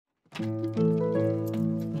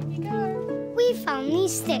Here you go. We found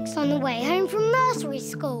these sticks on the way home from nursery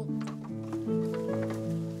school.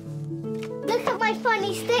 Look at my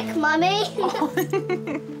funny stick, Mummy.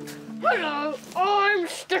 Hello, I'm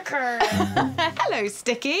Sticky. Hello,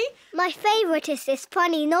 Sticky. My favourite is this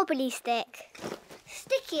funny knobbly stick.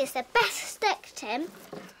 Sticky is the best stick, Tim.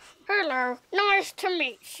 Hello, nice to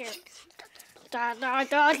meet you. Da da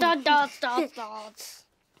da da da da da.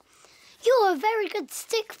 You're a very good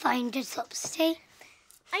stick finder, Topsy.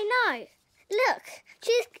 I know. Look,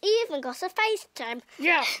 she's even got a face, Tim.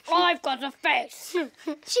 Yeah, I've got a face.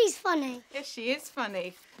 She's funny. Yes, she is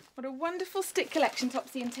funny. What a wonderful stick collection,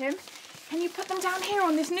 Topsy and Tim. Can you put them down here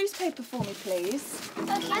on this newspaper for me, please?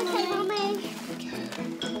 Okay, Mummy.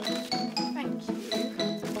 Thank you.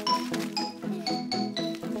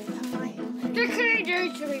 Sticky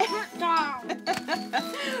needs to be put down.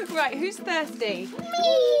 Right, who's thirsty?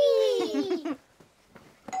 Me!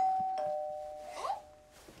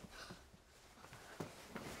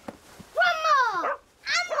 Grandma!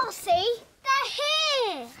 And Mossy, they're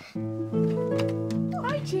here!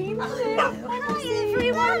 Hi, Jean. Hi,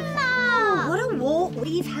 everyone. Grandma! What a walk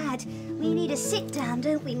we've had. We need a sit down,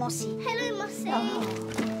 don't we, Mossy? Hello, Mossy.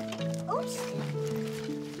 Oops.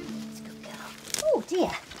 That's a good girl. Oh,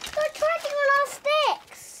 dear. They're treading on our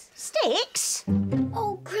sticks. Sticks?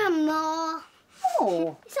 Oh, Grandma.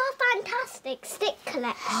 Oh. It's our fantastic stick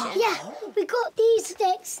collection. Yeah, we got these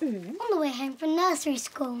sticks on the way home from nursery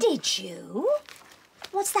school. Did you?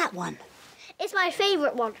 What's that one? It's my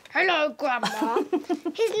favourite one. Hello, Grandma.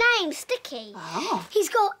 His name's Sticky. Oh. He's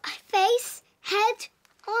got a face, head,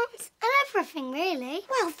 arms and everything, really.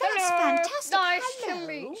 Well, that's fantastic. Nice Hello. to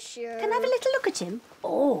meet you. Can I have a little look at him?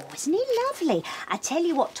 Oh, isn't he lovely? I tell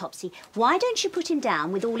you what, Topsy, why don't you put him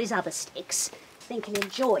down with all his other sticks? I think he'll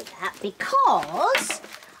enjoy that because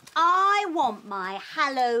I want my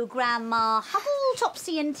hello, Grandma Hubble,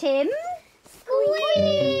 Topsy and Tim.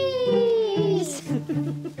 Squeeze!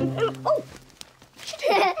 Oh,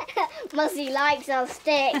 Mossy likes our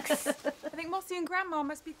sticks. I think Mossy and Grandma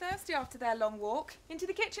must be thirsty after their long walk. Into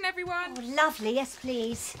the kitchen, everyone. oh, lovely. Yes,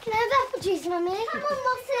 please. Can I have apple juice, Mummy? Come on,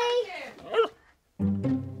 Mossy.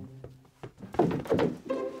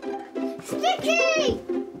 Sticky!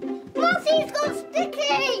 Mossy's got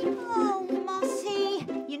Sticky! Oh, Mossy,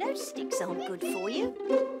 you know sticks aren't good for you.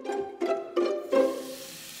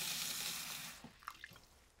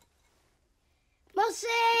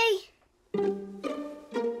 Mossy!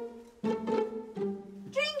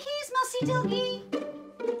 Drinkies, Mossy doggy.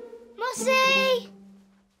 Mossy!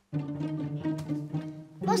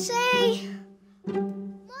 Mossy!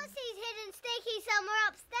 Mossy's hidden Sticky somewhere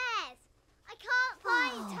upstairs. I can't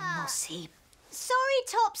find her. Mossy. Sorry,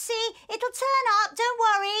 Topsy. It'll turn up, don't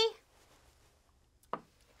worry.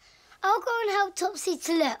 I'll go and help Topsy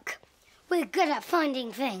to look. We're good at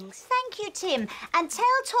finding things. Thank you, Tim. And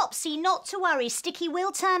tell Topsy not to worry. Sticky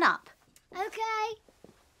will turn up. Okay.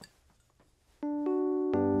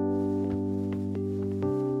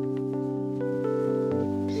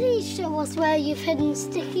 Please show us where you've hidden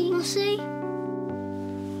Sticky, Mossy.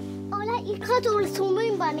 I'll let you cuddle little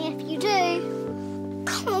Moon Bunny if you do.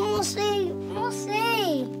 Come on, Mossy.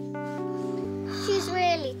 Mossy. She's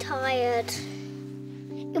really tired.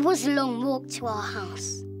 It was a long walk to our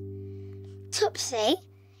house. Topsy,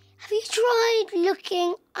 have you tried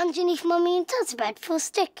looking underneath Mummy and Dad's bed for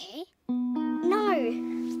Sticky? No.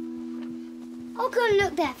 I'll go and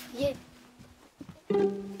look there for you.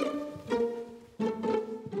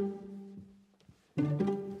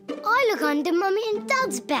 I look under Mummy and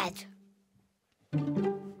Dad's bed.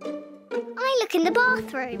 I look in the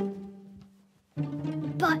bathroom.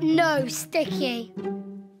 But no Sticky.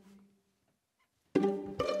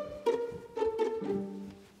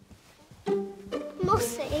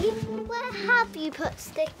 Mossy, where have you put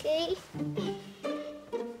Sticky?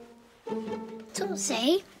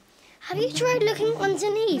 Topsy, have you tried looking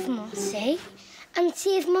underneath Mossy and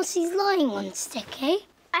see if Mossy's lying on Sticky?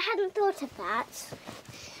 I hadn't thought of that.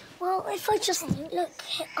 Well, if I just look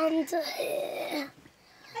under here...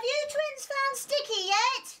 Have you twins found Sticky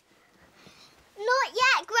yet? Not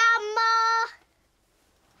yet, Grandma.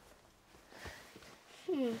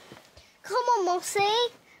 Come on,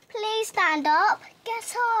 Mossy. Please stand up.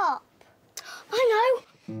 Get up. I know.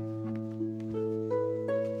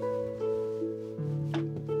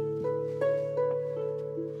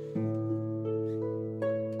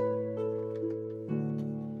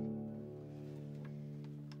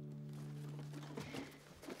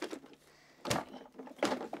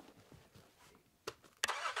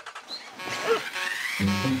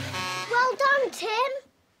 Well done, Tim.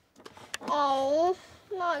 Oh,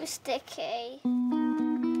 no Sticky.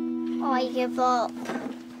 I give up.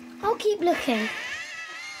 I'll keep looking.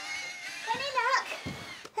 Any luck?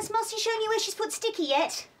 Has Mossy shown you where she's put Sticky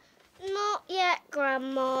yet? Not yet,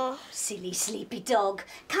 Grandma. Silly sleepy dog.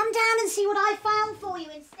 Come down and see what I found for you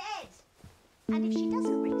instead. And if she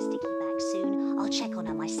doesn't bring Sticky back soon, I'll check on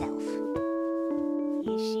her myself.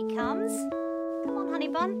 Here she comes. Come on, honey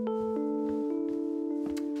bun.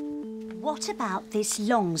 What about this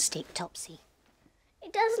long stick, Topsy?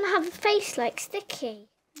 It doesn't have a face like Sticky.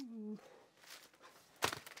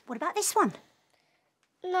 What about this one?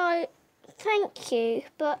 No, thank you,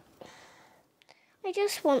 but I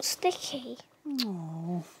just want Sticky.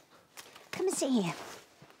 Oh, come and sit here.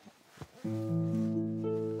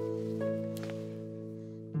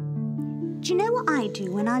 Do you know what I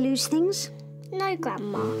do when I lose things? No,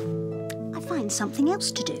 Grandma. I find something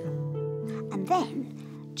else to do. And then,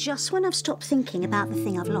 just when I've stopped thinking about the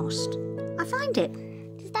thing I've lost, I find it.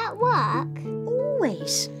 Does that work?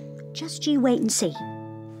 Always. Just you wait and see.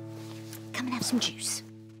 Come and have some juice.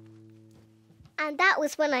 And that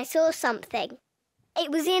was when I saw something. It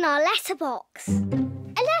was in our letterbox. A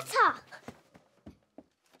letter!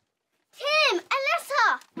 Tim, a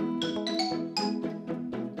letter!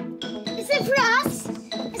 Is it for us?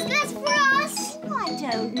 Is this for us? I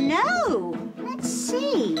don't know. Let's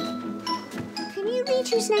see. Can you read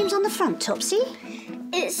whose name's on the front, Topsy?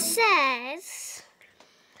 It says...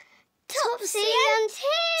 Topsy and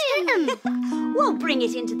Tim! Well, bring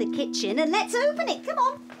it into the kitchen and let's open it. Come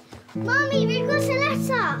on. Mummy, we've got a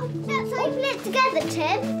letter. Let's open it together,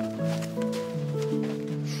 Tim.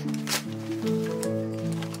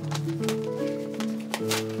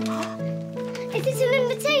 Is it an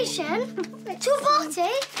invitation to a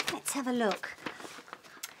party? Let's have a look.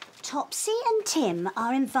 Topsy and Tim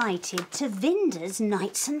are invited to Vinder's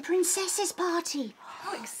Knights and Princesses party.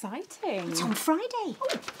 How exciting. It's on Friday.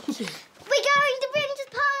 Oh. We're going to Vinder's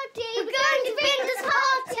party. We're going to Vinder's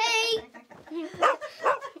party.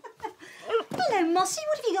 Hello, Mossy.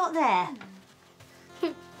 What have you got there?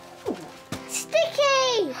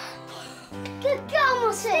 Sticky! Good girl,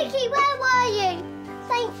 Mossy. Sticky, where were you?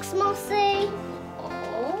 Thanks, Mossy.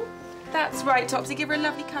 Oh, that's right, Topsy. Give her a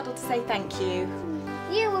lovely cuddle to say thank you.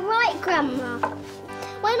 You were right, Grandma.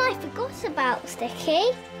 When I forgot about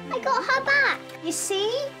Sticky, I got her back. You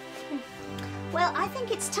see? Well, I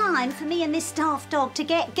think it's time for me and this daft dog to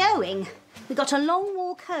get going. We've got a long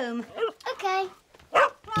walk home. OK.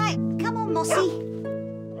 Right, come on, Mossy.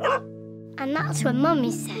 And that's when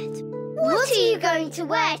Mummy said, What are you going to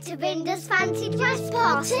wear to Vinder's fancy dress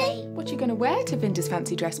party? What are you going to wear to Vinder's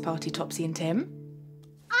fancy dress party, Topsy and Tim?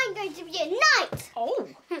 I'm going to be a knight. Oh.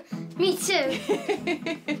 Me too.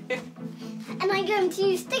 And I'm going to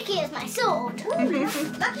use Sticky as my sword. Lucky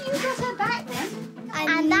you got her back then.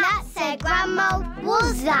 And that's their Grandma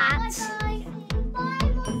was that. Bye,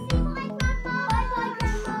 Bye, Mossy. Bye, Grandma. Bye,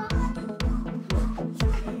 Grandma.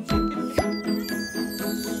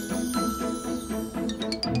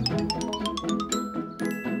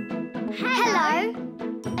 Hello.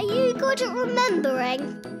 Are you good at remembering?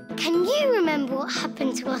 Can you remember what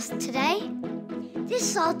happened to us today? This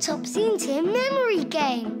is our Topsy and Tim memory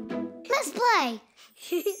game. Let's play.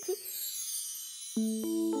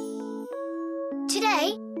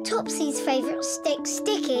 Today, Topsy's favourite stick,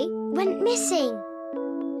 Sticky, went missing.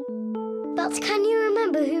 But can you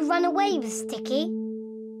remember who ran away with Sticky?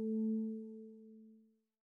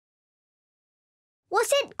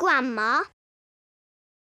 Was it Grandma?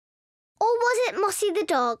 Or was it Mossy the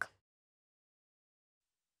dog?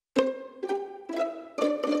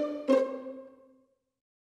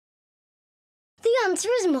 The answer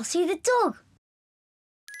is Mossy the dog.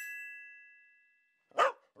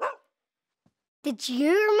 Did you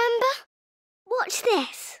remember? Watch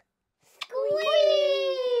this.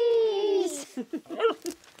 Squeeze!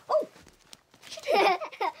 Oh!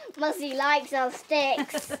 Mossy likes our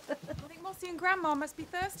sticks. I think Mossy and Grandma must be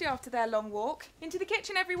thirsty after their long walk. Into the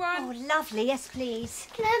kitchen, everyone. Oh, lovely. Yes, please.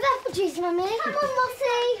 Can I have apple juice, Mummy? Come on,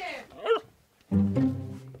 Mossy.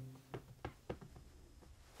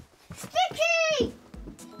 Sticky!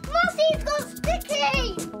 Mossy's got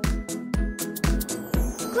Sticky!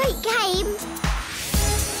 Great game.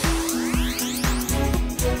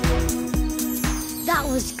 That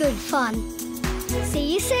was good fun.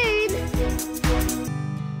 See you soon.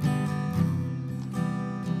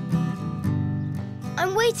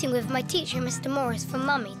 I'm waiting with my teacher, Mr. Morris, for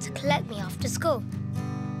Mummy to collect me after school.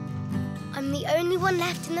 I'm the only one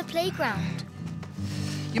left in the playground.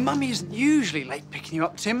 Your mummy isn't usually late picking you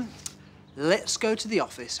up, Tim. Let's go to the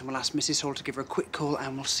office and we'll ask Mrs. Hall to give her a quick call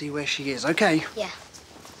and we'll see where she is, OK? Yeah.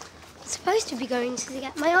 I'm supposed to be going to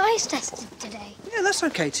get my eyes tested today. Yeah, that's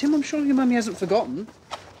OK, Tim. I'm sure your mummy hasn't forgotten.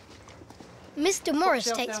 Mr. Morris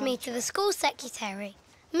yourself takes down. me to the school secretary,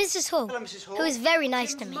 Mrs. Hall, Hello, Mrs. Hall. who is very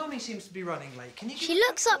nice Tim's to me. Mummy seems to be running late. Can you She give her a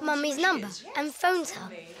looks call up and see Mummy's where she number is? and phones her.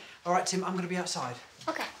 All right, Tim, I'm going to be outside.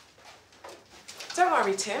 Okay. Don't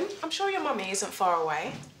worry, Tim. I'm sure your mummy isn't far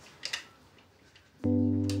away.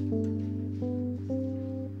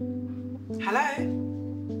 Hello?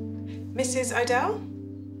 Mrs. Odell?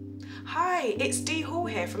 Hi, it's Dee Hall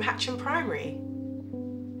here from Hatcham Primary.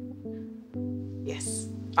 Yes,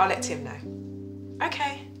 I'll let Tim know.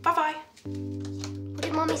 Okay, bye-bye. What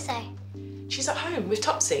did Mummy say? She's at home with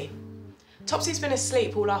Topsy. Topsy's been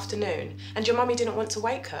asleep all afternoon and your mummy didn't want to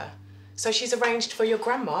wake her. So she's arranged for your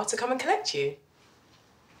grandma to come and collect you.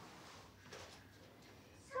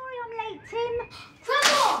 Sorry I'm late, Tim.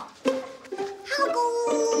 Grandma! Huggle!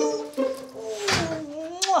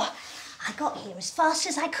 I got here as fast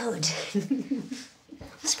as I could.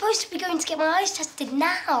 I'm supposed to be going to get my eyes tested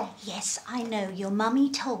now. Yes, I know. Your mummy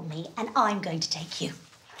told me, and I'm going to take you.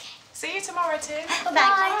 See you tomorrow, Tim.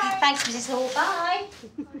 Bye. Thanks, Mrs. Hall. Bye.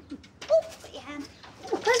 Oh, put your hand.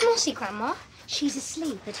 Where's Mossy, Grandma? She's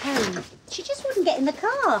asleep at home. She just wouldn't get in the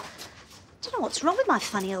car. Don't know what's wrong with my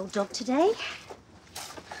funny old dog today.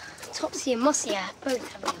 Topsy and Mossy are both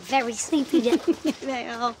having a very sleepy day. They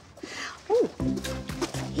are. Oh,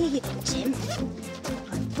 here you go, Tim.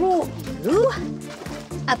 I brought you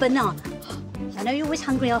a banana. I know you're always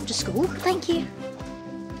hungry after school. Thank you.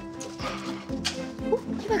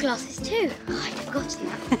 You wear glasses too. Oh, I'd forgotten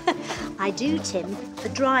that. I do, Tim. For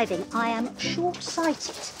driving, I am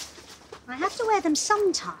short-sighted. I have to wear them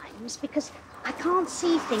sometimes because I can't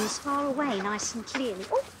see things far away nice and clearly.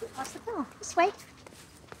 Oh, past the car. This way.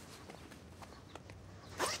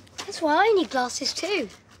 That's why I need glasses too.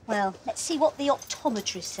 Well, let's see what the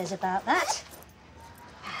optometrist says about that.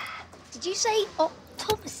 Did you say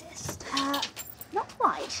optometrist? Not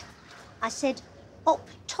quite. I said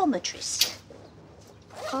optometrist.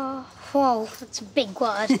 Oh, whoa, that's a big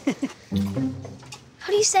word. How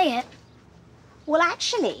do you say it? Well,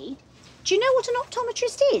 actually, do you know what an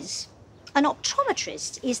optometrist is? An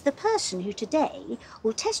optometrist is the person who today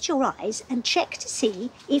will test your eyes and check to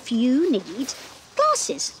see if you need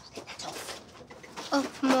glasses. Take that off.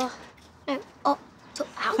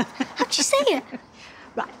 How'd you say it?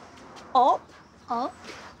 Right. Op,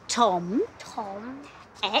 Tom,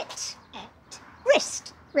 et,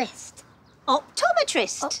 wrist. wrist.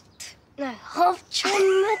 Optometrist. No,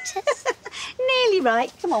 optometrist. Nearly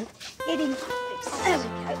right. Come on, get in. There we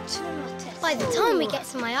go. By the time we get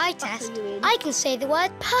to my eye test, I can say the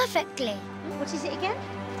word perfectly. What is it again?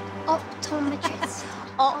 Optometrist.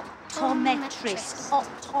 Optometrist.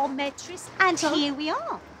 Optometrist. And here we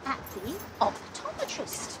are at the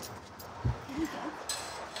optometrist. Here we go.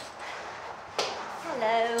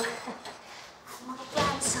 Hello. My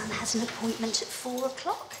grandson has an appointment at 4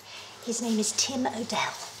 o'clock. His name is Tim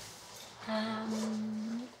Odell.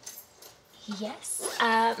 Yes.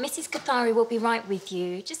 Mrs. Cathari will be right with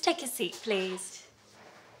you. Just take a seat, please.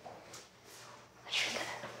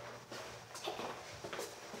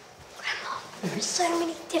 Grandma, there's so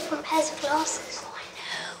many different pairs of glasses. Oh, I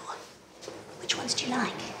know. Which ones do you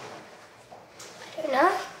like? I don't know.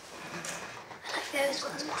 I like those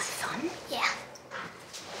ones. Quite fun. Yeah.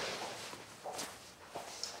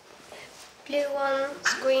 Blue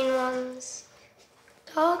ones, green ones,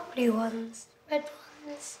 dark blue ones, red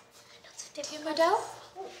ones. Lots of different Odell?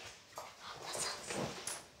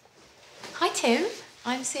 Hi, Tim.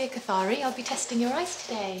 I'm Sia Cathari. I'll be testing your eyes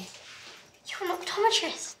today. You're an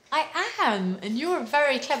optometrist. I am, and you're a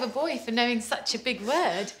very clever boy for knowing such a big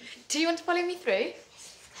word. Do you want to follow me through?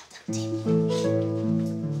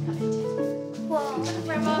 Whoa,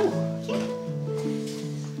 Grandma.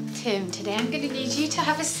 Tim, today I'm going to need you to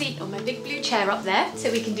have a seat on my big blue chair up there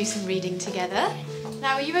so we can do some reading together.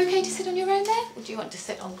 Now, are you okay to sit on your own there, or do you want to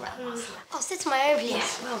sit on Grandma's lap? I'll sit on my own, please.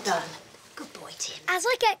 Yes, well done. Good boy, Tim. As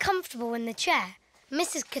I get comfortable in the chair,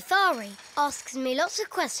 Mrs. Cathari asks me lots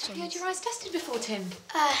of questions. Have you had your eyes tested before, Tim?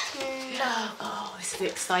 No. Oh, this is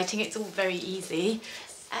exciting. It's all very easy.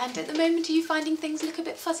 And at the moment, are you finding things look a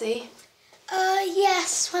bit fuzzy?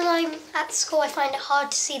 Yes. When I'm at school, I find it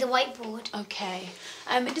hard to see the whiteboard. Okay.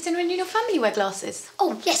 Does anyone in your family wear glasses?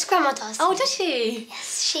 Oh, yes, Grandma does. Oh, does she?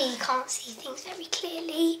 Yes, she can't see things very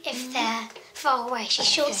clearly if they're far away. She's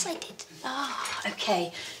short-sighted. Ah,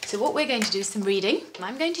 okay. So what we're going to do is some reading.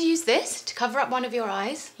 I'm going to use this to cover up one of your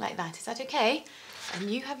eyes, like that. Is that okay?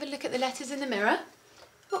 And you have a look at the letters in the mirror.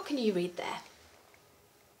 What can you read there?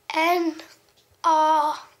 N-R-H-V.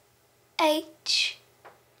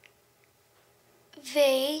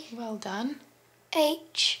 Well done.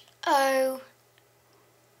 H-O-F-C.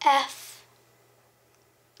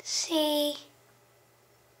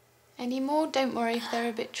 Any more? Don't worry if they're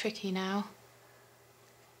a bit tricky now.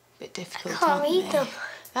 A bit difficult, Can't aren't read they? them.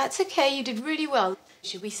 That's okay, you did really well.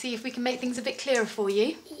 Should we see if we can make things a bit clearer for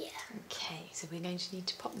you? Yeah. Okay, so we're going to need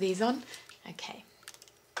to pop these on. Okay.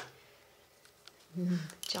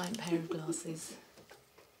 Giant pair of glasses.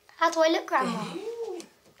 How do I look, Grandma?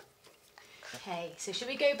 Okay, so should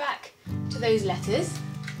we go back to those letters?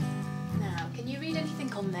 Now, can you read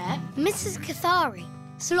anything on there? Mrs. Cathari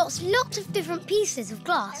slots lots of different pieces of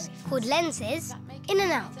glass called lenses in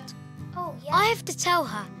and out. Oh, yeah. I have to tell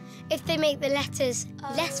her if they make the letters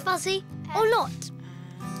less fuzzy or not.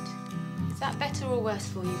 And is that better or worse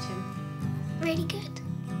for you, Tim? Really good.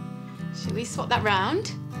 Should we swap that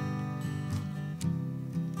round?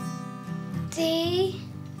 D,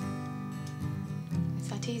 Is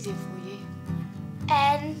that easier for you?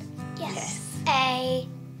 N, yes. A,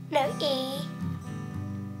 no, E.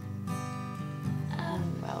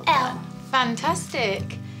 Well L. done.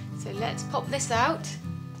 Fantastic. So let's pop this out.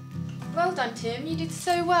 Well done, Tim. You did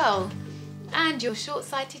so well. And you're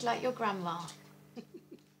short-sighted like your grandma.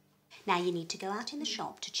 Now you need to go out in the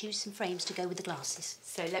shop to choose some frames to go with the glasses.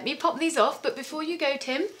 So let me pop these off, but before you go,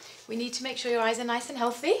 Tim, we need to make sure your eyes are nice and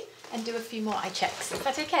healthy and do a few more eye checks. Is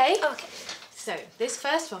that okay? Okay. So this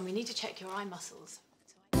first one, we need to check your eye muscles.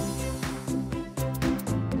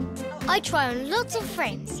 I try on lots of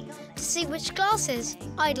frames to see which glasses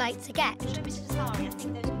I'd like to get. Show Mr. Cathari, I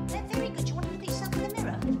think they're very good. Do you want to look at yourself in the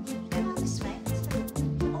mirror? Go around this way.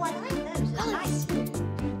 Oh, I like those. They're nice.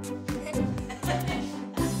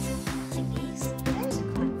 Those are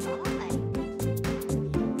quite fun, aren't they?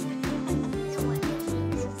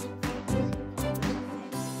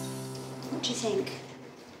 What do you think?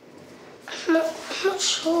 I'm not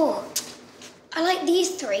sure. I like these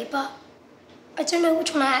three, but I don't know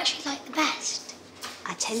which one I actually like the best.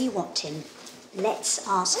 I tell you what, Tim, let's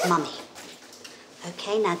ask Mummy.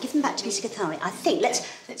 Okay, now give them back to Mr. Cathari. I think let's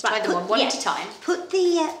try them one at a time. Put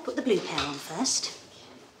the blue pair on first.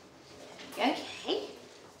 Okay. Okay.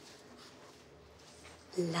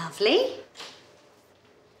 Lovely.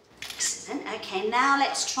 Excellent. Okay, now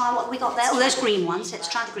let's try what we got there. Oh, those green ones. Let's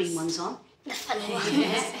try the green ones on. The funny ones.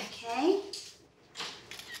 Yes. Okay.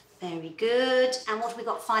 Very good. And what have we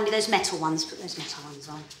got finally? Those metal ones. Put those metal ones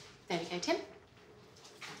on. There we go, Tim.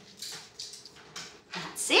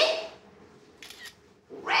 That's it.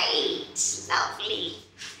 Great. Lovely.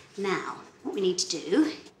 Now, what we need to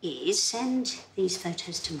do is send these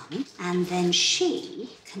photos to Mummy, and then she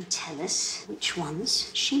can tell us which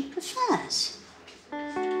ones she prefers.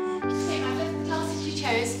 Okay, I've left the glasses you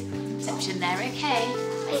chose. Reception there, okay?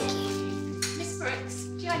 Thank you. Miss Brooks,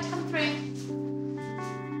 would you like to come through?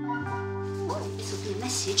 Oh, this will be a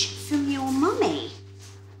message from your mummy.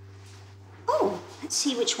 Oh, let's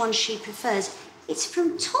see which one she prefers. It's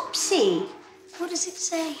from Topsy. What does it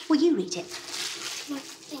say? Will you read it?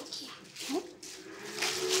 Thank you. Okay.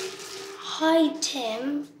 Hi,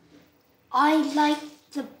 Tim. I like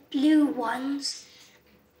the blue ones,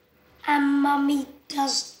 and Mummy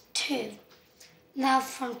does too. Love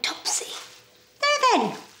from Topsy. There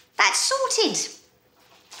then. That's sorted.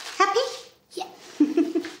 Happy? Yeah.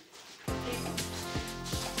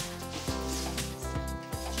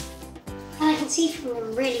 And I can see through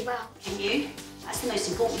them really well. Can you? That's the most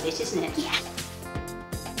important bit, isn't it? Yeah.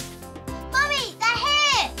 Mummy, they're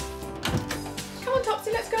here! Come on,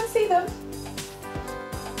 Topsy, let's go and see them.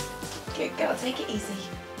 Good girl, take it easy.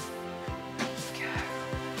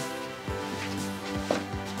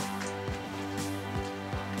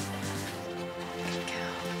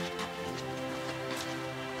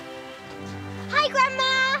 Hi,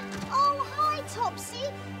 Grandma! Oh, hi,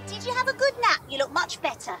 Topsy. Did you have a good nap? You look much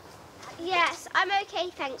better. Yes, I'm okay,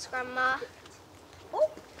 thanks, Grandma. Oh.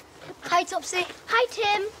 Hi, Topsy. Hi,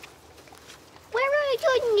 Tim. Where are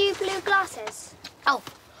your new blue glasses? Oh,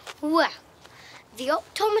 well, the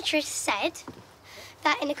optometrist said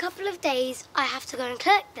that in a couple of days I have to go and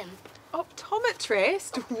collect them.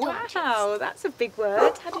 Optometrist? Wow, that's a big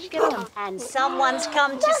word. How did you get on? And someone's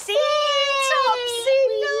come to see you, Topsy.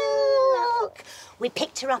 Look. We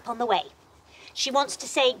picked her up on the way. She wants to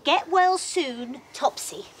say, get well soon,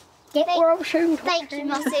 Topsy. Get well soon. Thank you,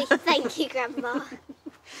 Mossy. Thank you, Grandma.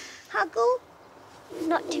 Huggle?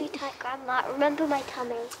 Not too tight, Grandma. Remember my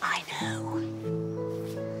tummy. I know.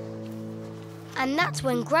 And that's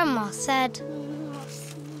when Grandma said,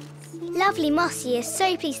 Lovely Mossy is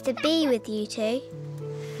so pleased to be with you two.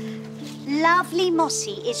 Lovely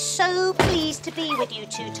Mossy is so pleased to be with you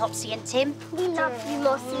two, Topsy and Tim. We love you,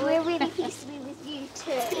 Mossy. We're really pleased to be with you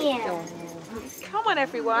too. Yeah. Come on,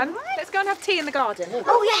 everyone. Let's go and have tea in the garden.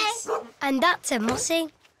 Oh, yes. And that's it, Mossy.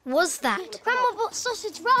 Was that? Grandma bought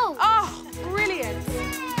sausage rolls. Oh, brilliant.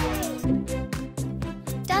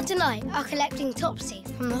 Dad and I are collecting Topsy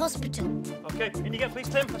from the hospital. OK, in you get, please,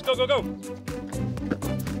 Tim. Let's go, go, go.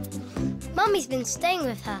 Mummy's been staying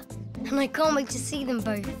with her, and I can't wait to see them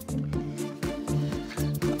both.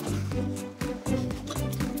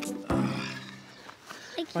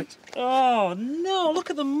 Right. Oh, no, look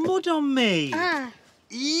at the mud on me. Ah.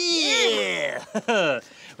 Yeah!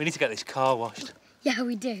 We need to get this car washed. Yeah,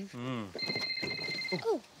 we do.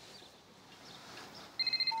 Oh.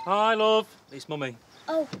 Hi, love. It's Mummy.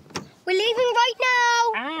 Oh, we're leaving right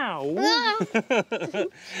now. Ow!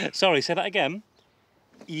 Sorry, say that again.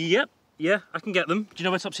 Yep, yeah, I can get them. Do you know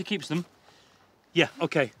where Topsy keeps them? Yeah,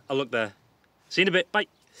 OK, I'll look there. See you in a bit, bye.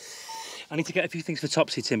 I need to get a few things for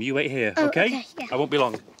Topsy, Tim. You wait here, OK? Okay, yeah. I won't be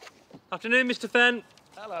long. Afternoon, Mr. Fenn.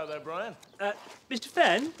 Hello there, Brian. Mr.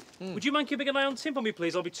 Fenn, would you mind keeping an eye on Tim for me,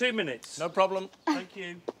 please? I'll be 2 minutes. No problem. Thank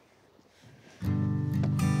you.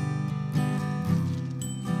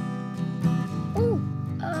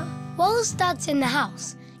 Whilst Dad's in the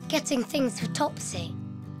house getting things for Topsy,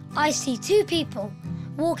 I see two people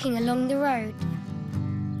walking along the road.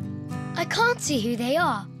 I can't see who they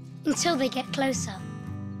are until they get closer,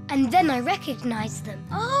 and then I recognise them.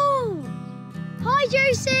 Oh! Hi,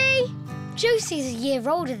 Josie! Josie's a year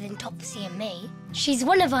older than Topsy and me. She's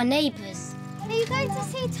one of our neighbours. Are you going to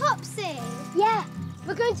see Topsy? Yeah,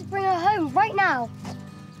 we're going to bring her home right now.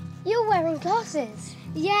 You're wearing glasses.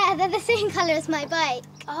 Yeah, they're the same colour as my bike.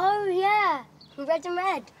 Oh, yeah. Red and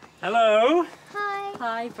red. Hello. Hi.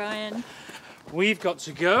 Hi, Brian. We've got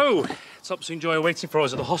to go. Topsy and Joy are waiting for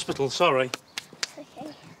us at the hospital, sorry.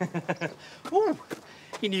 Okay. Ooh,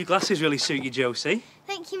 your new glasses really suit you, Josie.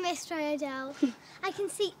 Thank you, Miss Ryodell. I can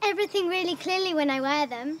see everything really clearly when I wear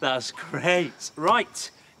them. That's great.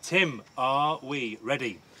 Right, Tim, are we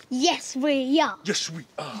ready? Yes, we are. Yes, we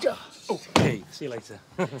are. OK, see you later.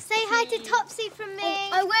 Say hi to Topsy from me.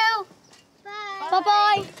 I will. Bye.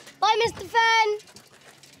 Bye-bye. Bye, Mr.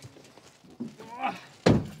 Fenn.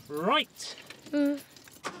 Right.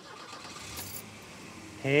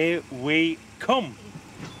 Here we come.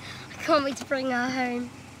 I can't wait to bring her home.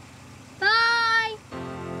 Bye.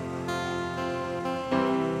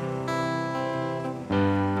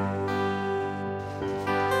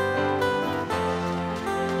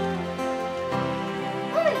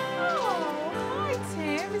 Hi,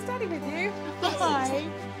 Tim. Is Daddy with you? Hi.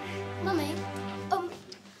 Mummy,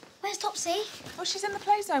 where's Topsy? Oh, she's in the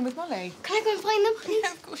play zone with Molly. Can I go and find them, please?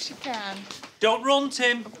 Yeah, of course you can. Don't run,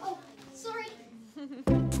 Tim. Oh, sorry.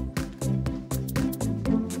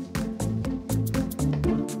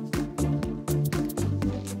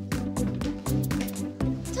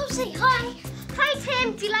 Topsy, hi. Hi,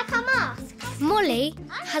 Tim. Do you like our masks? Molly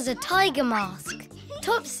has a tiger mask.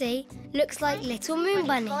 Topsy looks like Little Moon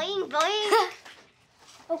Bunny. Boing, boing.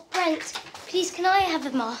 Oh, Brent, please can I have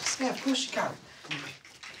a mask? Yeah, of course you can.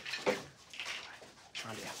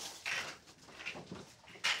 Round here.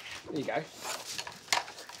 There you go.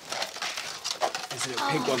 There's a little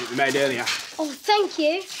pink one that we made earlier. Oh, thank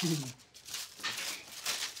you.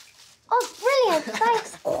 Oh, brilliant,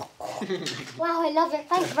 thanks. Wow, I love it.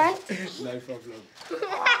 Thanks, Brent. No problem. Boing,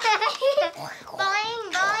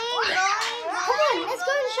 boing, boing. Come on, let's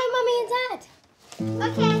go and show Mummy and Dad.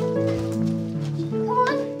 Okay. Come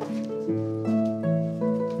on.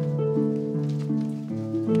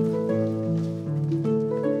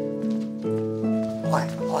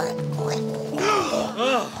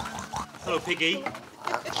 Hello, Piggy.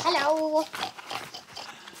 Hello.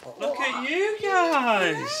 Look at you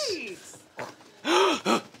guys.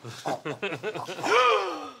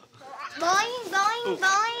 Boing, boing,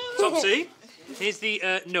 boing. Topsy, here's the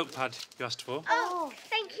notepad you asked for. Oh,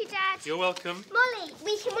 thank you, Dad. You're welcome. Molly,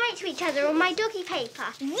 we can write to each other on my doggy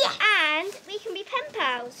paper. Yeah. And we can be pen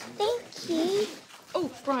pals. Thank you. Oh,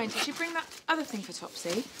 Brian, did you bring that other thing for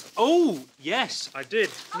Topsy? Oh, yes, I did.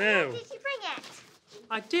 Oh, No. did you bring it?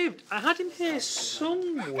 I did. I had him here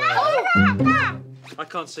somewhere. That. I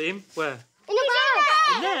can't see him. Where? In a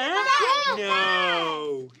bag. In there?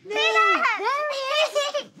 No. There.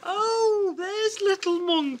 Oh, there's little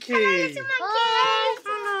monkey. Little monkey.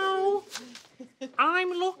 Hello.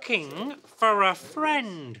 I'm looking for a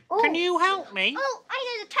friend. Can you help me? Oh, I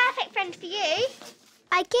know the perfect friend for you.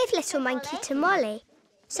 I give Little Monkey to Molly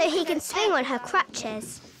so he can swing on her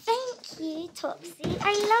crutches. Thank you, Topsy.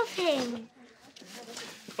 I love him.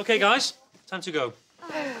 OK, guys, time to go.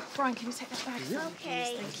 Oh, Brian, can you take that bag?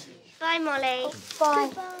 Okay. Bye, Molly. Bye.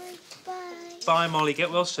 Bye. Bye. Bye, Molly. Get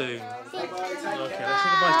well soon. See you. OK, let's say goodbye to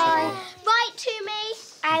everyone. Write to me.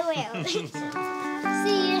 I will. See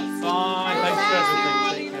you. Bye. Thanks for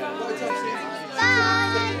everything. Take care.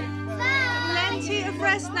 Bye. Bye. Plenty of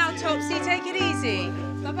rest now, Topsy. Take it easy.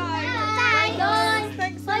 Bye-bye. Bye.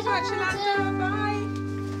 Thanks so much, Yolanda. Bye.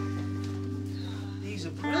 These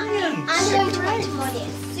are brilliant. I'm going to write to Molly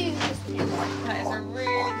as soon as we get one. That is a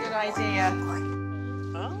really good idea.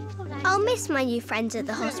 I'll miss my new friends at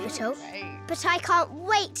the hospital, but I can't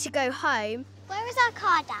wait to go home. Where is our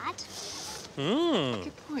car, Dad?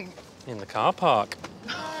 Good point. In the car park.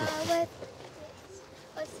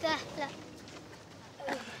 What's that?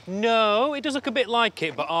 No, it does look a bit like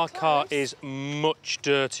it, but our car is much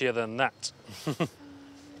dirtier than that. Can't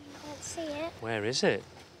see it. Where is it?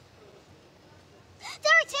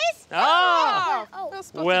 There it is! Ah!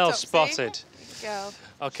 Well Topsy. spotted. Good girl.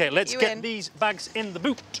 OK, let's you get in. these bags in the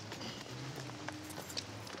boot.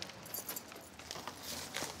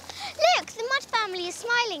 Look, the Mud family is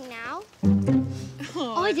smiling now.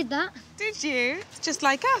 Oh, I did that. did you? It's just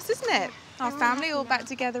like us, isn't it? Our family all back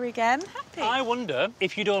together again. Happy. I wonder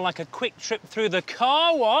if you'd all like a quick trip through the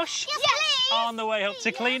car wash Yes, please! on the way up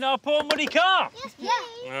to clean our poor muddy car. Yes,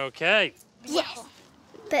 please. OK. Yes.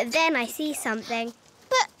 But then I see something.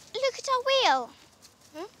 But look at our wheel.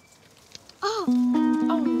 Oh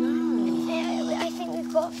no. I think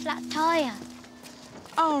we've got a flat tyre.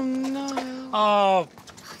 Oh no. Oh,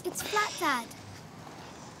 It's flat, Dad.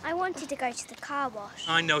 I wanted to go to the car wash.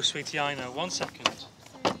 I know, sweetie, I know. 1 second.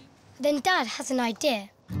 Then Dad has an idea.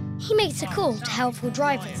 He makes a call to helpful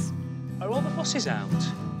drivers. Are all the buses out?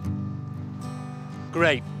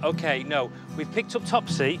 Great. OK, no. We've picked up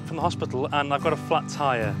Topsy from the hospital and I've got a flat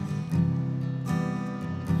tyre.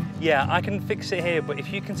 Yeah, I can fix it here, but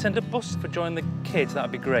if you can send a bus for joining the kids,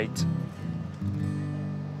 that'd be great.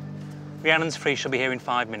 Rhiannon's free. She'll be here in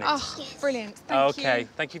 5 minutes. Oh, brilliant. Thank you. OK,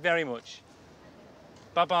 thank you very much.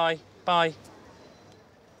 Bye-bye. Bye.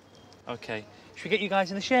 OK. Should we get you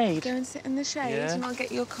guys in the shade? Go and sit in the shade and I'll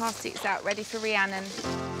get your car seats out ready for Rhiannon.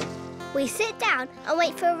 We sit down and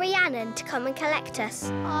wait for Rhiannon to come and collect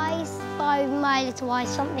us. I spy my little eye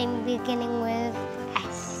something beginning with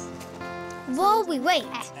S. While we wait,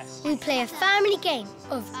 we play a family game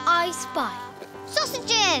of I Spy.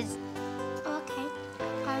 Sausages! Okay.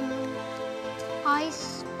 I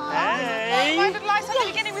spy. Hey! Why did I something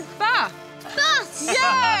beginning with ba? Bus!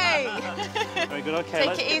 Yay! Very good, OK. Take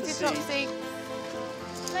let's it get easy, the Topsy.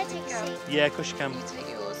 Can I take a seat? Yeah, of course you can. You take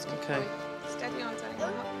yours. OK. Steady on, darling.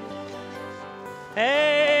 I'll help you.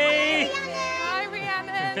 Hey! Hi,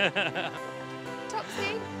 Rhiannon.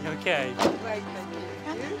 Topsy. OK. Great,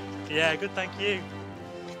 thank you. Yeah, good, thank you.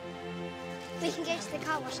 We can go to the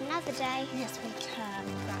car wash another day. Yes, we can,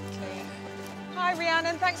 exactly. Hi,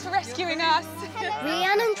 Rhiannon. Thanks for rescuing us.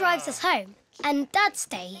 Rhiannon drives us home, and Dad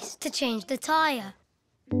stays to change the tyre.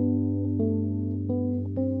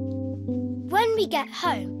 When we get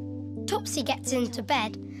home, Topsy gets into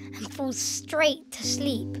bed and falls straight to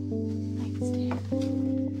sleep. Thanks, dear.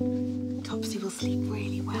 Topsy will sleep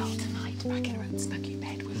really well tonight, back in her own snuggy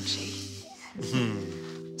bed, won't she?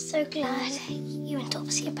 So glad you and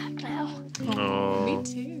Topsy are back now. Oh. Me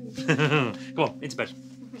too. Go on, into bed.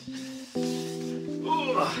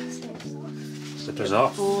 Slippers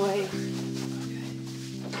off. Boy.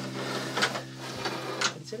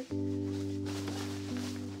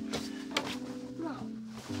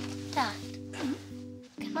 Dad,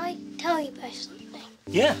 can I tell you both something?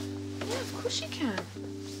 Yeah. Yeah, of course you can.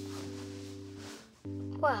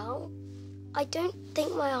 Well, I don't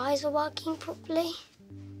think my eyes are working properly.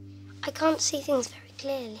 I can't see things very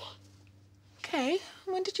clearly. Okay,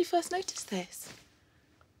 when did you first notice this?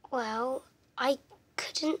 Well, I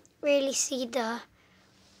couldn't really see the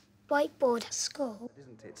whiteboard at school.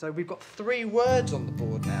 Isn't it? So we've got 3 words on the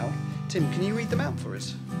board now. Tim, can you read them out for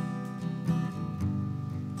us?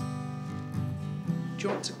 Do you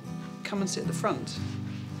want to come and sit at the front?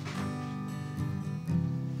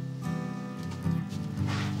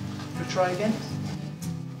 We'll try again.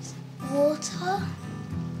 Water,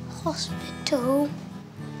 hospital,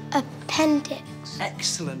 appendix,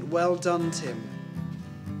 Excellent. Well done, Tim.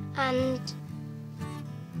 and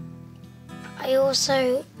I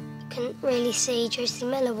also couldn't really see Josie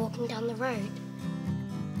Miller walking down the road.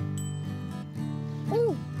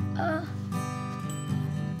 Oh,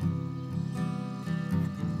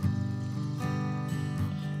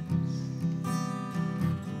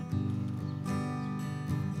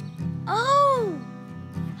 Oh!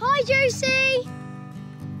 Hi, Josie!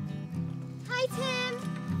 Hi, Tim!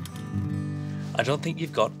 I don't think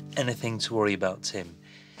you've got anything to worry about, Tim.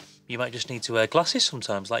 You might just need to wear glasses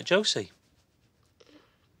sometimes, like Josie.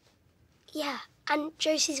 yeah, and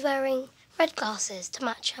Josie's wearing red glasses to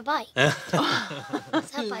match her bike. Her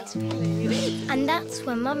bike's really. And that's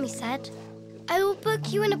when Mummy said, I will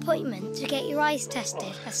book you an appointment to get your eyes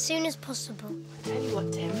tested as soon as possible. Tell you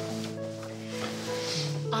what, Tim.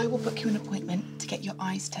 I will book you an appointment to get your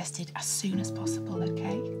eyes tested as soon as possible,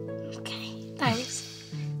 okay? Okay, thanks.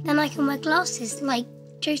 Then I can wear glasses like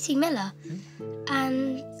Josie Miller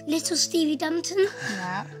and little Stevie Dunton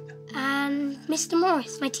Yeah. and Mr.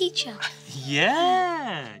 Morris, my teacher.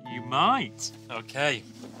 Yeah, you might. Okay,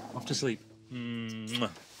 off to sleep. Night,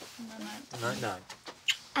 night.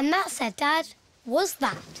 And that said, Dad, was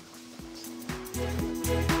that?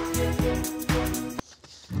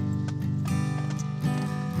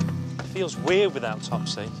 Feels weird without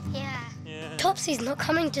Topsy. Yeah. Yeah. Topsy's not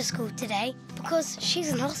coming to school today because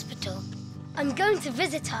she's in hospital. I'm going to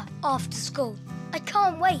visit her after school. I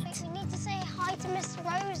can't wait. We need to say hi to Mr.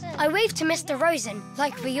 Rosen. I wave to Mr. Rosen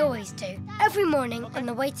like we always do, every morning on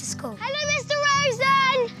the way to school. Hello, Mr.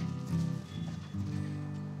 Rosen!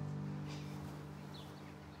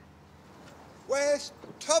 Where's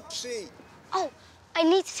Topsy? Oh, I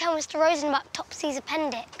need to tell Mr. Rosen about Topsy's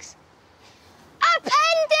appendix.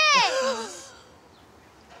 Appendix!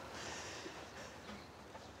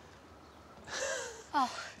 Oh.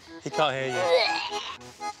 He can't hear you.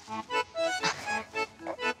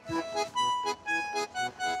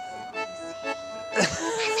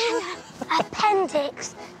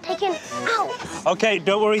 Appendix taken out. Okay,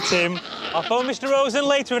 don't worry, Tim. I'll phone Mr. Rosen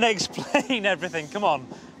later and explain everything. Come on,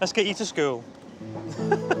 let's get you to school.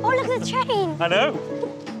 Oh, look at the train. I know.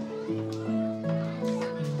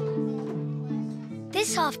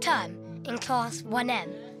 This half term, in class 1M,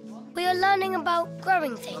 we are learning about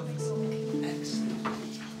growing things.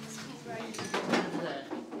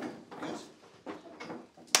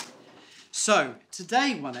 So,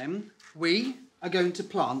 today, 1M, we are going to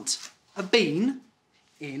plant a bean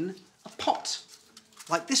in a pot,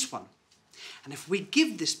 like this one. And if we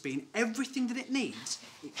give this bean everything that it needs,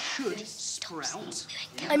 it should sprout.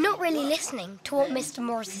 I'm not really listening to what Mr.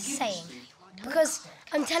 Morris is saying because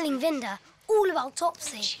I'm telling Vinda all about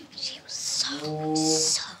Topsy. She was so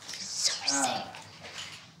sick.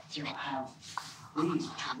 You went, These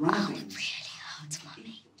it really hurt,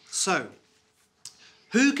 Mummy. So,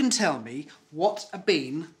 who can tell me what a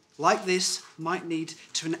bean like this might need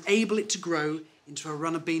to enable it to grow into a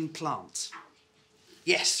runner bean plant?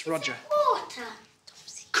 Yes, Roger. Water.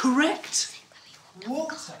 Correct.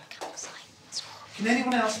 Water. Can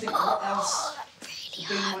anyone else think what else Really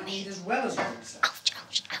the bean might need as well as water? Ouch,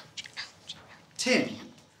 ouch, ouch, ouch. Tim,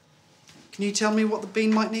 can you tell me what the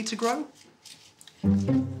bean might need to grow?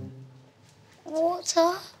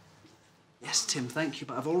 Water. Yes, Tim, thank you,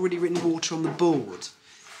 but I've already written water on the board.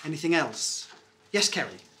 Anything else? Yes,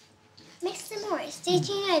 Kerry? Mr. Morris, did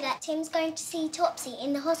you know that Tim's going to see Topsy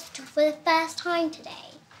in the hospital for the first time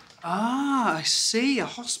today? Ah, I see, a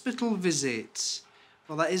hospital visit.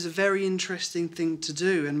 Well, that is a very interesting thing to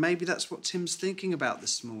do, and maybe that's what Tim's thinking about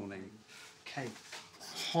this morning. Okay,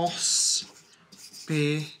 hospital.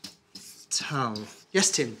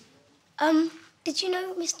 Yes, Tim? Did you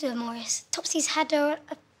know, Mr. Morris, Topsy's had her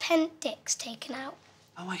appendix taken out?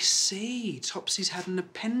 Oh, I see. Topsy's had an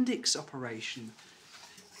appendix operation.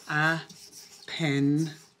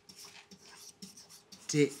 Appendix.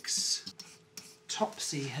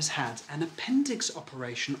 Topsy has had an appendix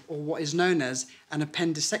operation, or what is known as an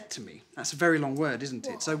appendicectomy. That's a very long word, isn't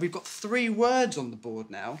it? So we've got 3 words on the board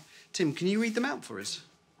now. Tim, can you read them out for us?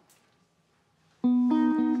 Do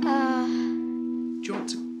you want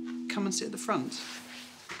to come and sit at the front?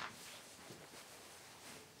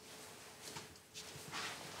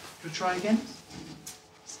 Shall we try again?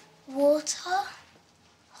 Water,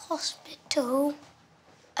 hospital,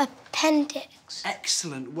 appendix.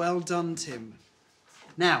 Excellent, well done, Tim.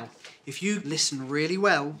 Now, if you listen really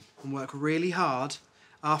well and work really hard,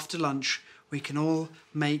 after lunch, we can all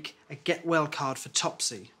make a get well card for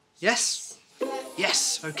Topsy. Yes?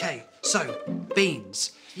 Yes, okay. So,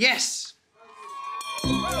 beans. Yes!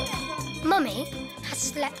 Mummy has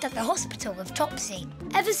slept at the hospital with Topsy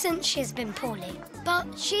ever since she's been poorly. But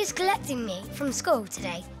she's collecting me from school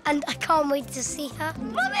today, and I can't wait to see her.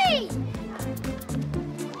 Mummy!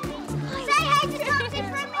 Say hi to Topsy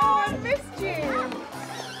from me! Oh, I missed you.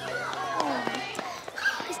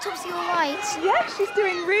 Is Topsy all right? Yeah, she's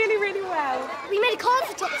doing really, really well. We made a card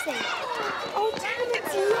for Topsy. Oh, Tim,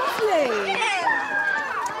 it's lovely.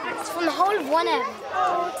 It's from the whole of 1M.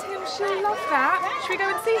 Oh, Tim, she'll love that. Should we go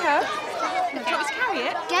and see her? Do you want me to carry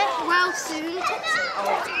it? Get well soon, Topsy.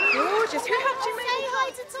 Oh, gorgeous. Who helped you make Say hi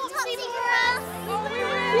to Topsy for us!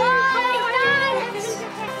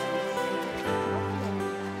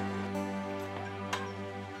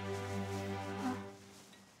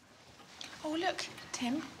 Oh, look,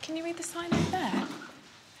 Tim, can you read the sign over there?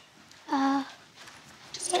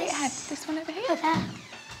 Just straight ahead. This one over here. There.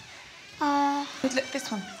 Look,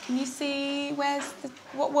 this one. Can you see where's the...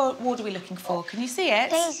 What ward are we looking for? Can you see it?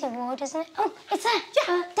 Daisy ward, isn't it? Oh, it's there.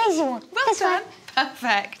 Yeah. Daisy ward. Well this done. way.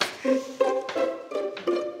 Perfect.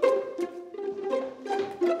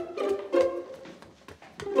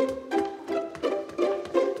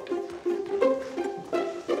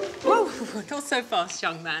 Whoa, not so fast,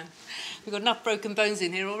 young man. We've got enough broken bones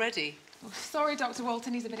in here already. Oh, sorry, Dr.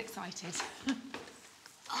 Walton, he's a bit excited.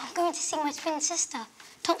 I'm going to see my twin sister,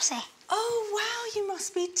 Topsy. Oh, wow, you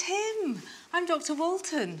must be Tim. I'm Dr.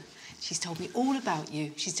 Walton. She's told me all about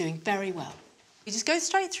you. She's doing very well. You just go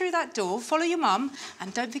straight through that door, follow your mum,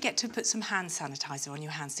 and don't forget to put some hand sanitizer on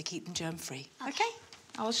your hands to keep them germ-free. OK?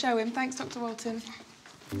 I'll show him. Thanks, Dr. Walton.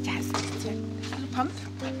 Yes, so, little pump.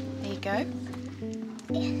 There you go.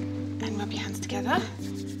 And rub your hands together.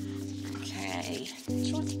 OK. Do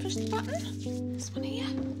you want to push the button? This one here.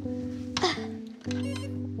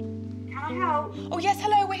 Can I help? Oh, yes,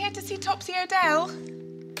 hello. We're here to see Topsy O'Dell.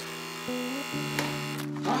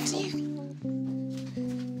 After you.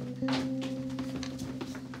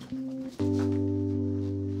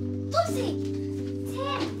 Topsy!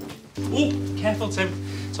 Tim! Oh, careful, Tim.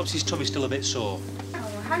 Topsy's tummy's still a bit sore.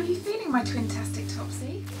 Oh, how are you feeling, my twin-tastic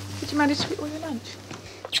Topsy? Did you manage to eat all your lunch?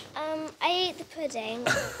 I ate the pudding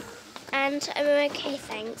and I'm okay,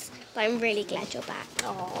 thanks. But I'm really glad you're back.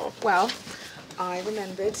 Oh, well, I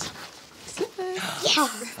remembered slippers. Yes,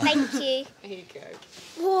 thank you. Here you go.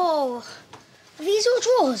 Whoa. Are these all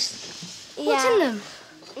drawers? What's in them?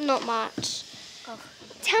 Not much. Oh.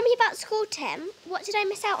 Tell me about school, Tim. What did I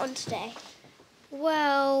miss out on today?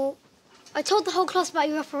 Well, I told the whole class about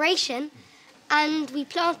your operation and we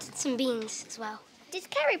planted some beans as well. Did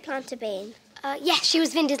Carrie plant a bean? Yes, she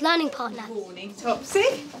was Vinda's learning partner. Morning,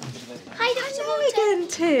 Topsy. Hi, Dr. Walton. Again,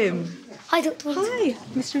 Tim. Hi, Dr. Walton. Hi,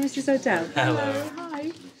 Mr. and Mrs. O'Dell. Hello.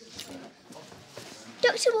 Hi.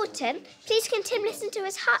 Dr. Walton, please can Tim listen to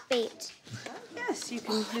his heartbeat? Yes, you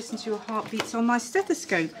can listen to your heartbeats on my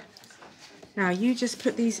stethoscope. Now, you just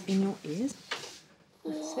put these in your ears.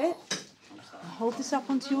 That's it. Now hold this up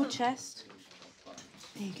onto your chest.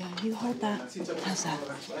 There you go. You hold that. How's that?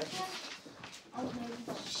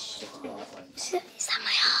 Is that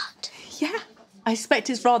my heart? Yeah. I expect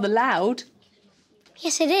it's rather loud.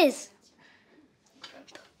 Yes, it is.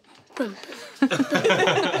 Boom.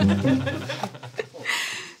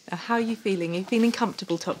 Now, how are you feeling? Are you feeling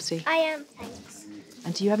comfortable, Topsy? I am, thanks.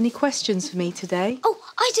 And do you have any questions for me today? Oh,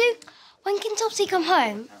 I do. When can Topsy come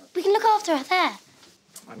home? We can look after her there.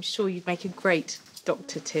 I'm sure you'd make a great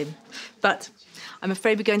Dr. Tim. But I'm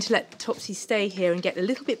afraid we're going to let Topsy stay here and get a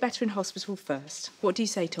little bit better in hospital first. What do you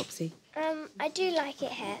say, Topsy? I do like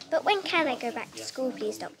it here, but when can I go back to school,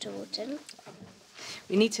 please, Dr. Walton?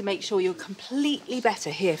 We need to make sure you're completely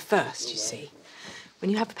better here first, you see.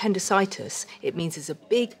 When you have appendicitis, it means it's a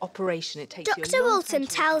big operation. It takes you a Dr. long Walton time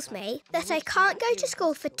to tells me that I can't go to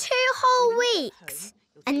school for 2 whole weeks.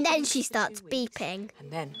 And then she starts beeping.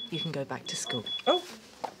 And then you can go back to school. Oh,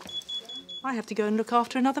 I have to go and look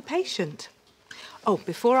after another patient. Oh,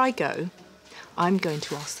 before I go, I'm going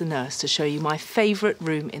to ask the nurse to show you my favourite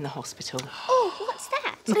room in the hospital. Oh, what's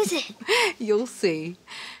that? What is it? You'll see.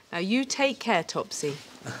 Now, you take care, Topsy.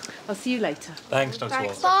 I'll see you later. Thanks, Dr.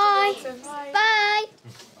 Walton. Bye. Bye.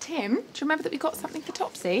 Tim, do you remember that we got something for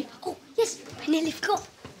Topsy? Oh, yes, I nearly forgot.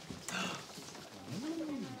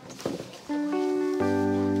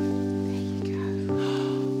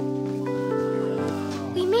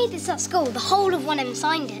 We made this at school. The whole of 1M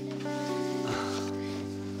signed it.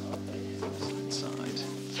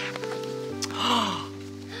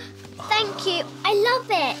 Thank you. I love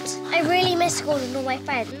it. I really miss school and all my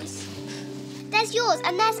friends. There's yours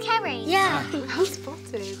and there's Kerry's. Yeah. How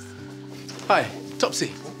spotted. Hi,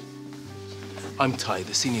 Topsy. I'm Ty,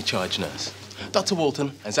 the senior charge nurse. Dr.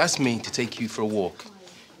 Walton has asked me to take you for a walk,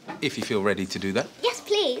 if you feel ready to do that. Yes,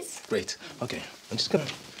 please. Great. OK, I'm just going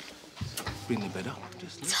to bring the bed up.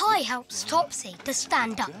 Ty helps Topsy to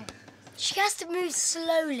stand up. She has to move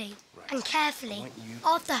slowly and carefully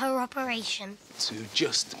after her operation. So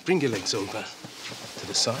just bring your legs over to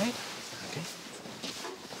the side. OK.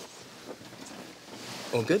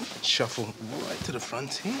 All good. Shuffle right to the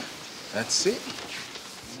front here. That's it.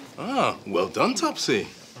 Ah, well done, Topsy.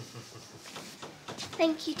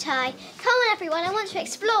 Thank you, Ty. Come on, everyone. I want to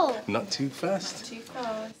explore. Not too fast. Too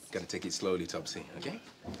fast. Gotta take it slowly, Topsy, OK?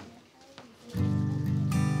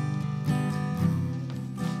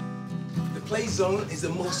 The play zone is the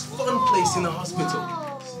most fun place in the hospital.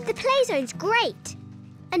 The play zone's great.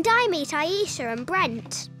 And I meet Aisha and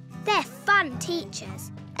Brent. They're fun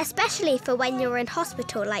teachers. especially for when you're in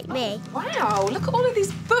hospital like me. Wow, look at all of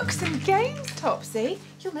these books and games, Topsy.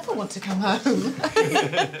 You'll never want to come home.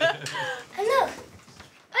 And look,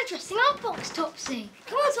 a dressing up box, Topsy.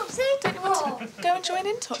 Come on, Topsy. Don't you want to go and join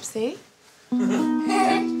in, Topsy? I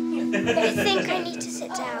think I need to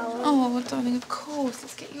sit down. Oh, well, darling, of course.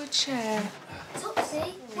 Let's get you a chair.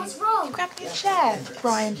 Topsy, what's wrong? Grab me a chair,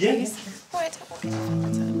 Brian, please. Yeah. Right, I'll get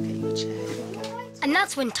you a chair. And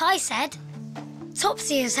that's when Ty said,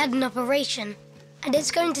 Topsy has had an operation and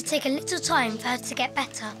it's going to take a little time for her to get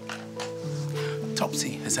better.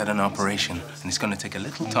 Topsy has had an operation and it's going to take a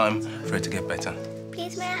little time for her to get better.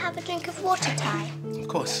 Please, may I have a drink of water, Ty? Of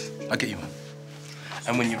course, I'll get you one.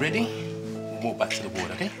 And when you're ready, we'll walk back to the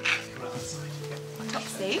ward, okay?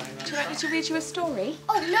 Topsy, do you like me to read you a story?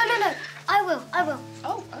 Oh, no. I will.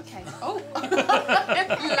 Oh, OK. Oh,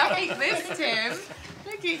 like this, Tim.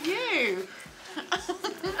 Look at you.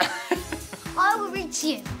 I will read to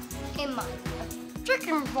you in my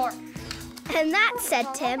chicken report. And that,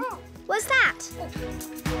 said Tim, was that.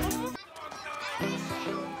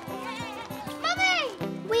 Mummy!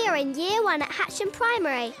 We are in year 1 at Hatcham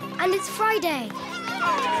Primary. And it's Friday.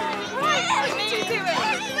 Right, what are you doing?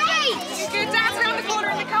 Great! You're dancing around the corner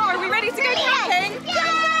in the car. Are we ready to go camping?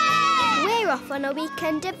 We're off on a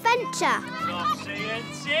weekend adventure. Topsy and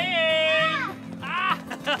Tim!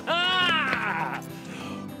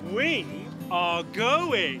 We are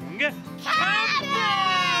going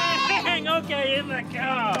camping! Okay, in the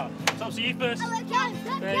car. Topsy, you first.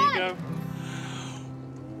 There you go.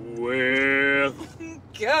 We're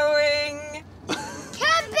Going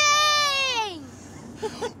Camping!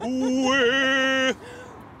 We're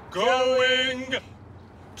going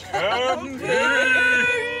camping!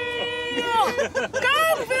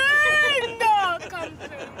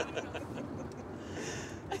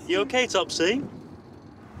 You okay, Topsy?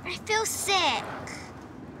 I feel sick.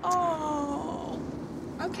 Oh.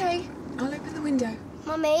 OK, I'll open the window.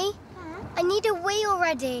 Mummy, I need a wee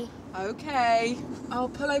already. OK. I'll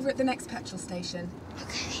pull over at the next petrol station.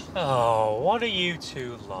 Oh, what are you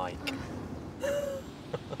two like?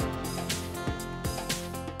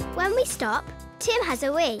 When we stop, Tim has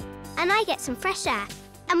a wee, and I get some fresh air.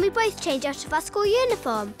 And we both change out of our school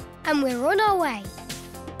uniform. And we're on our way.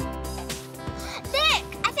 Look,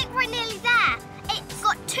 I think we're nearly there. It's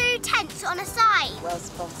got 2 tents on a side. Well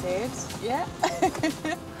spotted. Yeah.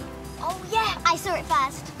 Oh, yeah, I saw it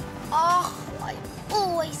first. Oh, I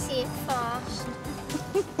always see it first.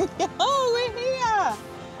 Oh, we're here.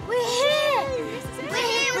 We're here!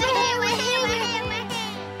 We're here!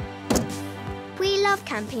 We love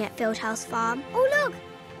camping at Fieldhouse Farm. Oh, look,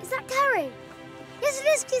 is that Carrie? Yes, it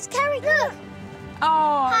is. It's Carrie. Look.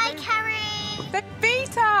 Oh. Hi, Carrie. They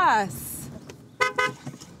beat us.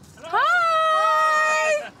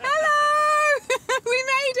 Hi. Hello. We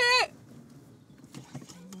made it.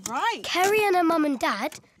 Right. Carrie and her mum and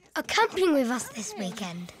dad are camping with us this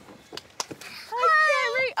weekend. Hi,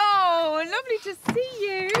 Carrie. Oh, lovely to see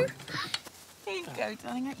you. Here you go,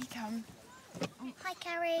 darling. Out you come. Hi,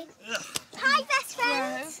 Carrie. Hi, best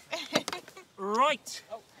friends. Right.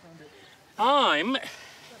 I'm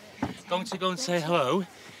going to go and say hello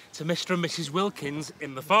to Mr. and Mrs. Wilkins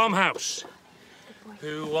in the farmhouse.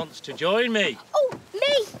 Who wants to join me? Oh,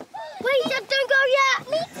 me! Wait, Dad, don't go yet!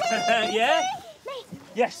 Me too! Yeah? Me.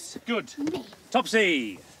 Yes, good. Me.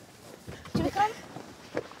 Topsy! Do you want to come?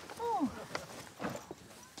 Oh.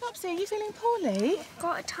 Topsy, are you feeling poorly?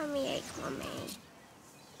 Got a tummy ache, Mummy.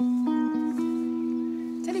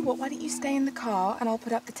 Tell you what, why don't you stay in the car and I'll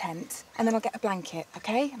put up the tent and then I'll get a blanket,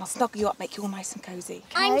 OK? And I'll snuggle you up, make you all nice and cosy.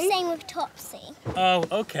 I'm staying with Topsy. Oh,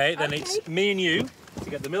 OK, then it's me and you to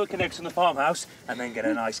get the milk and eggs from the farmhouse and then get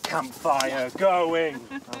a nice campfire going.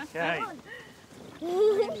 OK.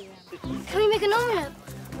 Can we make an omelette?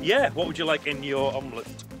 Yeah, what would you like in your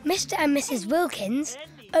omelette? Mr. and Mrs. Wilkins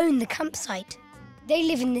own the campsite. They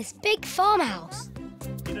live in this big farmhouse.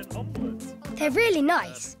 In an omelette? They're really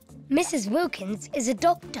nice. Mrs. Wilkins is a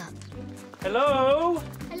doctor. Hello?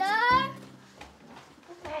 Hello?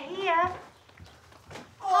 They're here.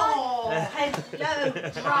 Oh, hello,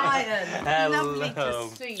 Brian. Hello. Lovely to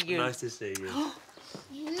see you. Nice to see you.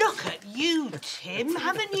 Look at you, Tim.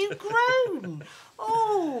 Haven't you grown?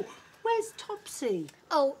 Oh, where's Topsy?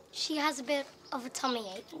 Oh, she has a bit of a tummy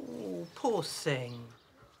ache. Oh, poor thing.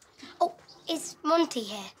 Oh, is Monty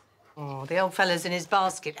here? Oh, the old fella's in his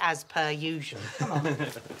basket as per usual. Come on.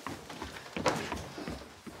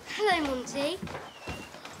 Hello, Monty.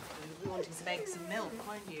 You'll be wanting some eggs and milk,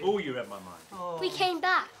 won't you? Oh, you read my mind. Oh. We came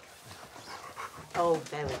back. Oh,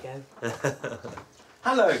 there we go.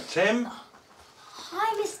 Hello, Tim.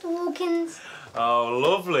 Hi, Mr. Wilkins. Oh,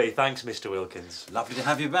 lovely. Thanks, Mr. Wilkins. Lovely to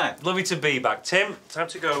have you back. Lovely to be back. Tim, time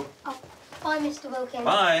to go. Oh, bye, Mr. Wilkins.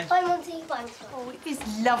 Bye. Bye, Monty. Bye, Mr. Oh, it is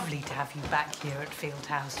lovely to have you back here at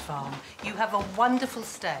Fieldhouse Farm. You have a wonderful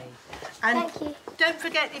stay. And Thank you. don't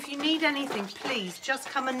forget, if you need anything, please just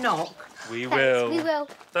come and knock. We will. We will.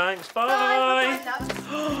 Thanks, bye.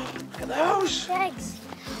 Look at those. Eggs.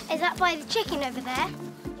 Is that by the chicken over there?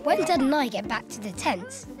 When Dad and I get back to the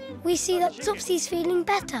tents, we see that Topsy's feeling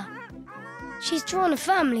better. She's drawn a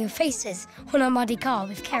family of faces on a muddy car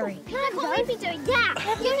with Kerry. Look what we've been doing. Yeah,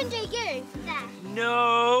 you can do you. There.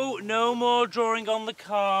 No, no more drawing on the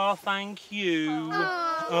car, thank you.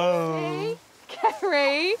 Oh.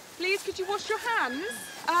 Kerry, please could you wash your hands?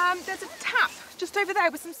 There's a tap just over there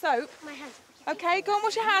with some soap. My hands. Okay, go and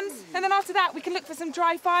wash your hands, and then after that we can look for some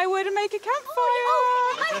dry firewood and make a campfire.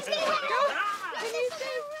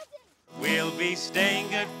 We'll be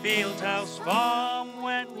staying at Fieldhouse Farm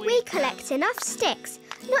when We collect enough sticks,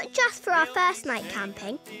 not just for our first night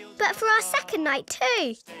camping, but for our second night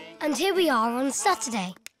too. And here we are on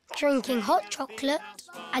Saturday, drinking hot chocolate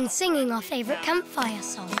and singing our favourite campfire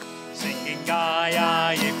song. Singing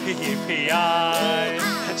aye, yippee, yippee, aye.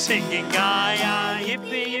 Singing aye,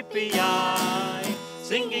 yippee, yippee, aye.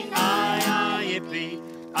 Singing aye, yippee,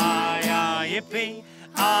 aye, yippee,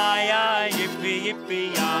 aye, yippee,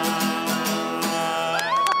 yippee, aye.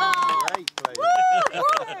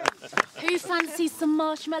 Who fancies some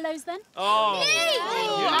marshmallows then? Oh,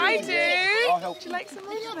 I do. Would you like some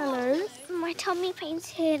marshmallows? My tummy pain's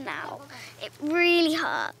here now. It really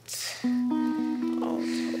hurts. Oh,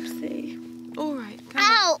 Topsy. All right, come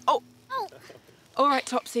Ow! on. Oh. All right,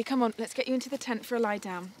 Topsy, come on. Let's get you into the tent for a lie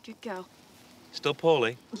down. Good girl. Still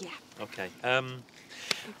poorly? Yeah. Okay. I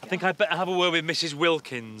think I'd better have a word with Mrs.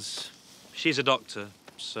 Wilkins. She's a doctor,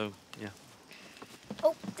 so yeah.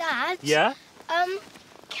 Oh, Dad? Yeah?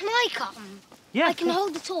 Can I come? Yeah. I can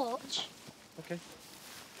hold the torch. Okay.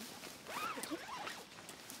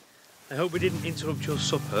 I hope we didn't interrupt your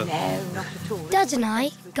supper. No, not at all. Dad and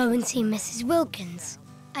I go and see Mrs. Wilkins,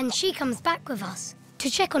 and she comes back with us to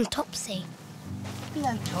check on Topsy.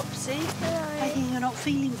 Hello, Topsy. Hello. I think you're not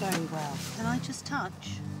feeling very well. Can I just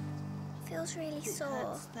touch? Feels really sore.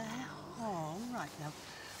 That's there. Oh, right now.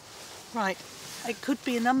 Right. It could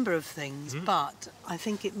be a number of things, but I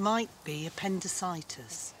think it might be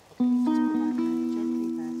appendicitis.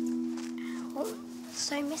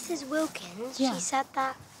 So Mrs. Wilkins, Yeah. she said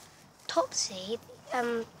that Topsy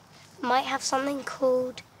might have something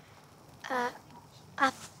called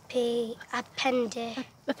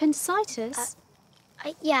Appendicitis?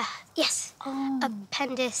 Yes.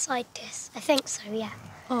 Appendicitis. I think so, yeah.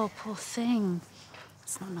 Oh, poor thing.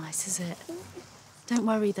 It's not nice, is it? Don't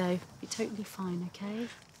worry, though. Be totally fine, okay?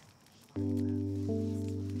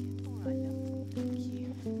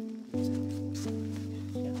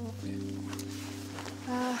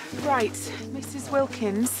 Right, Mrs.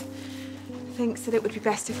 Wilkins thinks that it would be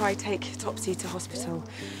best if I take Topsy to hospital.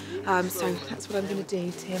 So that's what I'm going to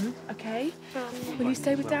do, Tim, okay? Will you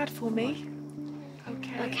stay with Dad for me?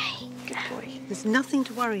 Okay. Okay. Good boy. There's nothing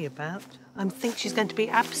to worry about. I think she's going to be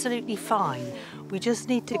absolutely fine. We just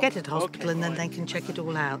need to get her to hospital and then they can check it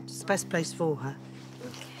all out. It's the best place for her.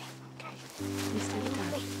 Okay. You stay with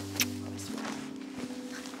Dad.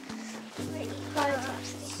 Bye,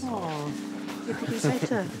 Topsy. Oh, you could be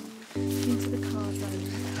better. Into the car, darling.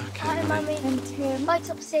 Bye, Mummy. And Tim, Bye,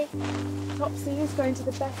 Topsy. Topsy is going to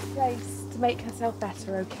the best place to make herself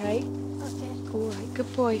better, okay? Okay. All right,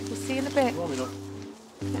 good boy. We'll see you in a bit.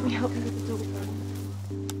 Let me help you with the doorbell.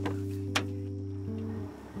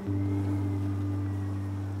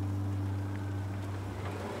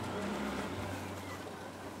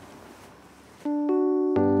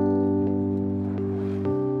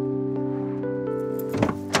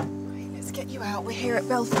 Right, let's get you out. We're here at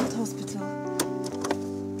Belfield Hospital.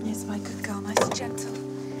 Yes, my good girl, nice and gentle.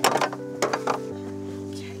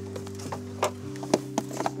 Okay.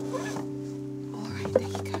 All right, there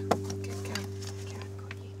you go. Good girl. Okay, I've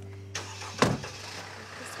got you.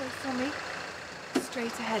 This way for me.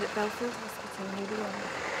 Straight ahead at Belfield Hospital. Here we are.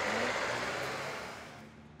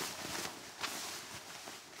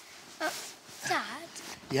 Dad,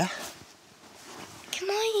 Yeah?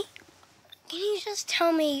 can you just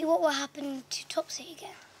tell me what will happen to Topsy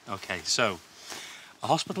again? Okay, so a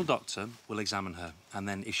hospital doctor will examine her, and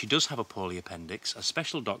then if she does have a poorly appendix, a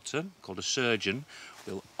special doctor called a surgeon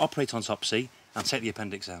will operate on Topsy and take the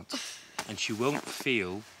appendix out. And she won't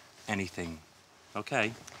feel anything.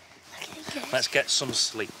 Okay? Okay, good. Let's get some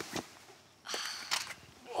sleep.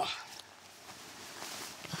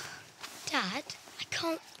 Dad, I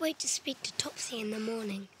can't wait to speak to Topsy in the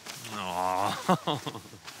morning. Aww.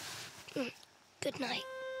 Good night.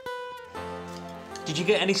 Did you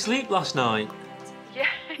get any sleep last night? Yeah.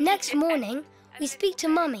 Next morning, we speak to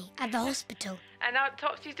Mummy at the hospital. And now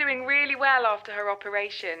Topsy's doing really well after her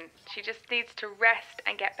operation. She just needs to rest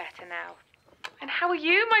and get better now. And how are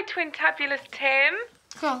you, my twin-tabulous Tim?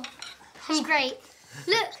 Oh, I'm great.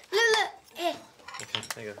 Look. Here, Okay,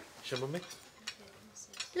 there you go. Show Mummy.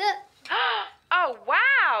 look. Oh,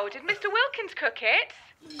 wow! Did Mr. Wilkins cook it?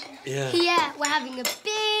 Yeah. Yeah, we're having a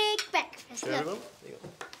big breakfast. Show Look. everyone. There you go.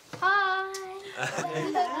 Hi. Oh,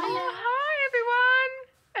 hi, everyone.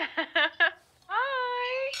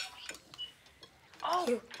 Hi.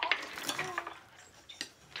 Oh.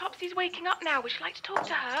 Topsy's waking up now. Would you like to talk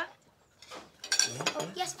to her? Oh,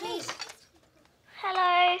 yes, please.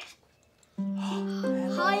 Hello.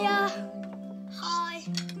 Hiya. Hi.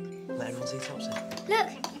 Let everyone see Topsy. Look.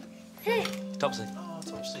 Here. Topsy. Oh,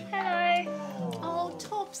 Topsy. Hello. Oh,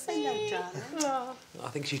 Topsy. Hello, darling. I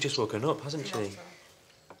think she's just woken up, hasn't she?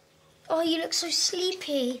 Oh, you look so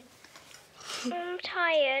sleepy. I'm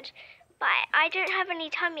tired, but I don't have any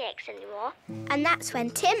tummy aches anymore. And that's when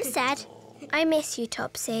Tim said, I miss you,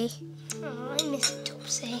 Topsy. Oh, I miss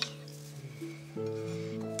Topsy.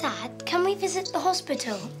 Dad, can we visit the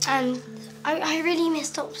hospital? And I really miss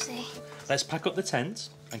Topsy. Let's pack up the tent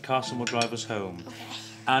and Carson will drive us home. Okay.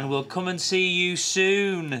 And we'll come and see you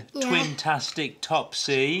soon, twin-tastic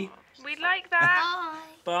Topsy. We'd like that.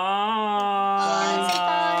 Bye.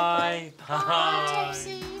 Bye. Bye.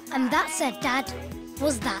 And that said, Dad,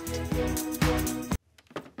 was that.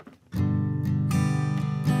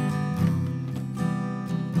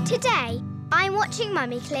 Today, I'm watching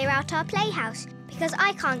Mummy clear out our playhouse because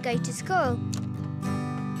I can't go to school.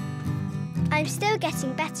 I'm still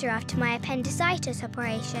getting better after my appendicitis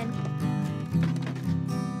operation.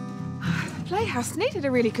 The playhouse needed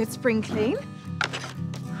a really good spring clean.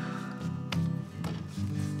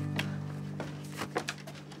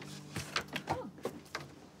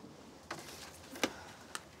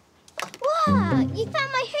 Whoa, you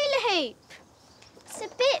found my hula hoop. It's a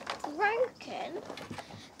bit broken.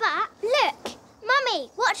 But look, Mummy,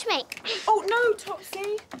 watch me. Oh, no,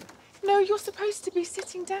 Topsy. No, you're supposed to be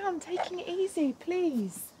sitting down, taking it easy,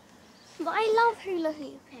 please. But I love hula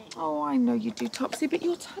hooping. Oh, I know you do, Topsy, but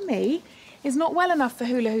your tummy is not well enough for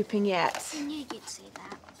hula hooping yet. I knew you'd say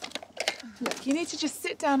that. Look, you need to just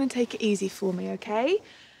sit down and take it easy for me, OK?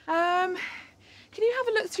 Can you have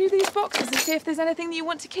a look through these boxes and see if there's anything that you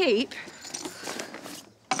want to keep?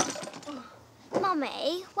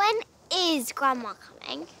 Mummy, when is Grandma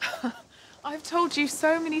coming? I've told you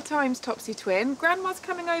so many times, Topsy twin. Grandma's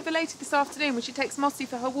coming over later this afternoon when she takes Mossy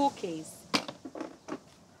for her walkies.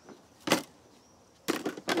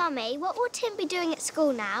 Mummy, what will Tim be doing at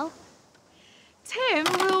school now? Tim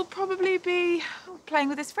will probably be playing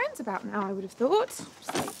with his friends about now, I would have thought.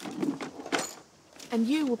 And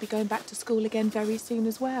you will be going back to school again very soon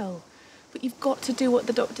as well. But you've got to do what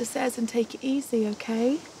the doctor says and take it easy,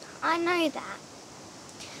 OK? I know that.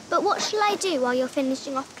 But what shall I do while you're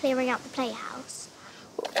finishing off clearing out the playhouse?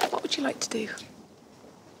 What would you like to do?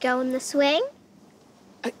 Go on the swing?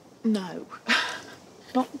 No.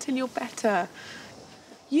 Not until you're better.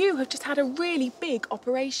 You have just had a really big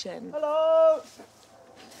operation. Hello!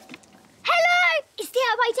 Hello! It's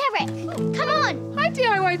DIY Derek. Come on. Hi,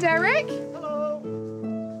 DIY Derek. Hello!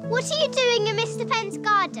 What are you doing in Mr. Penn's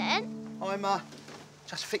garden? I'm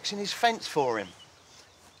just fixing his fence for him.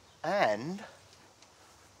 And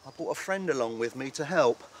I brought a friend along with me to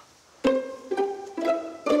help.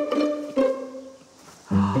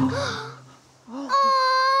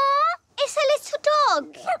 It's a little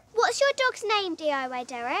dog. What's your dog's name, DIY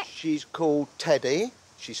Derek? She's called Teddy.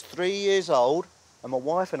 She's 3 years old, and my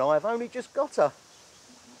wife and I have only just got her.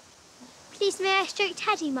 Please, may I stroke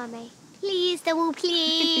Teddy, Mummy? Please, double,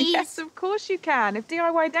 please. Yes, of course you can, if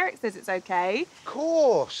DIY Derek says it's OK. Of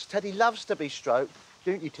course. Teddy loves to be stroked.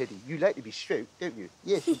 Don't you, Teddy? You like to be stroked, don't you?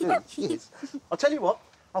 Yes, you do. Yes. I'll tell you what.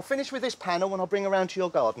 I'll finish with this panel and I'll bring her round to your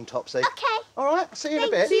garden, Topsy. OK. All right? See you in a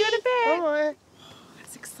bit. See you in a bit. All right.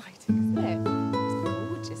 That's exciting, isn't it?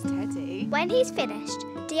 It's gorgeous, Teddy. When he's finished,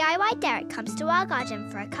 DIY Derek comes to our garden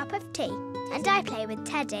for a cup of tea, and I play with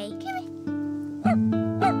Teddy. Come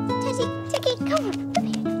here. Teddy, Teddy, come on, come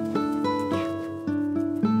here.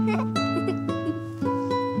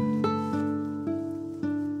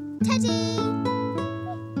 Teddy!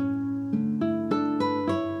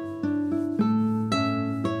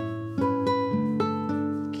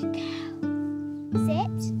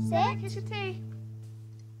 Sit. Here's your tea.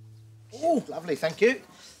 Oh, lovely, thank you.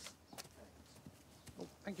 Oh,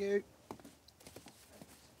 thank you.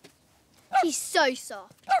 She's so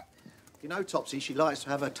soft. You know, Topsy, she likes to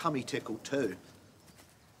have her tummy tickled too.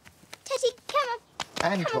 Teddy, come on.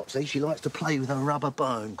 And Topsy, she likes to play with her rubber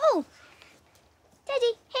bone. Oh,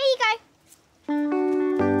 Teddy, here you go.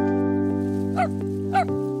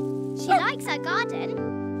 She likes her garden.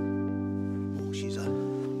 Oh, she's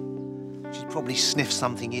probably sniffed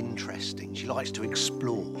something interesting. She likes to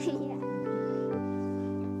explore.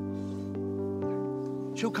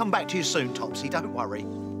 She'll come back to you soon, Topsy, don't worry.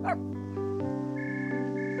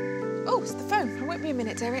 Oh, it's the phone. I won't be a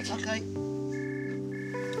minute, Derek. OK.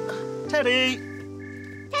 Teddy!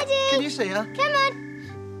 Teddy! Can you see her? Come on.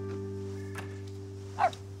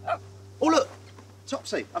 Oh, look!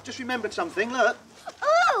 Topsy, I've just remembered something, look.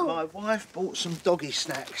 Oh! My wife bought some doggy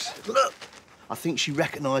snacks. Look! I think she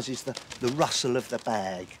recognises the rustle of the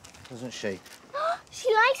bag, doesn't she?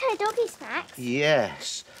 She likes her doggy snacks.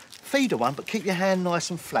 Yes. Feed her one, but keep your hand nice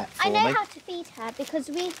and flat for me. I know how to feed her because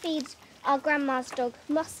we feed our grandma's dog,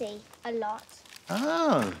 Mossy, a lot.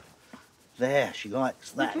 Oh. There, she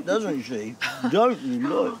likes that, doesn't she? Don't you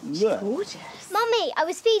like that? Gorgeous. Mummy, I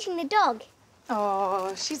was feeding the dog.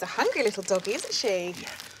 Oh, she's a hungry little doggy, isn't she? Yeah.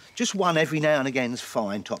 Just one every now and again's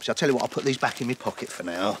fine, Topsy. I'll tell you what, I'll put these back in my pocket for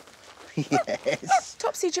now. Yes.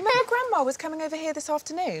 Topsy, do you remember Grandma was coming over here this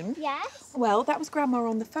afternoon? Yes. Well, that was Grandma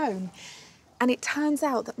on the phone. And it turns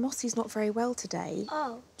out that Mossy's not very well today.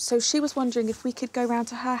 Oh. So she was wondering if we could go round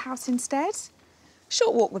to her house instead.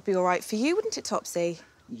 Short walk would be all right for you, wouldn't it, Topsy?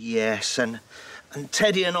 Yes, and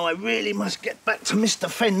Teddy and I really must get back to Mr.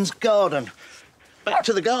 Fenn's garden. Back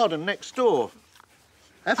to the garden next door.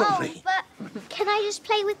 Haven't we? But can I just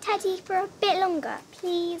play with Teddy for a bit longer,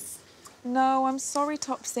 please? No, I'm sorry,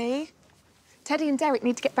 Topsy. Teddy and Derek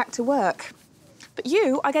need to get back to work. But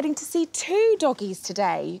you are getting to see 2 doggies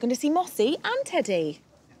today. You're going to see Mossy and Teddy.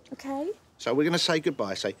 OK? So we're going to say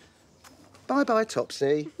goodbye. Say, bye-bye,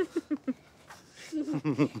 Topsy.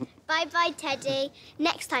 Bye-bye, Teddy.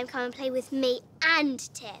 Next time, come and play with me and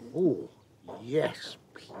Tim. Oh, yes,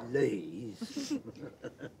 please.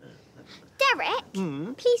 Derek,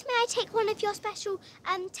 please may I take one of your special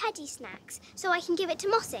Teddy snacks so I can give it to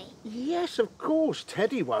Mossy? Yes, of course.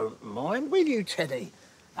 Teddy won't mind, will you, Teddy?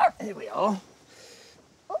 Here we are.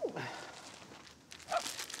 Oh.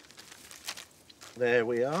 There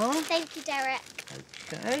we are. Thank you, Derek.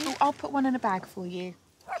 OK. Oh, I'll put one in a bag for you.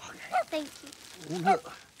 Thank you. Oh,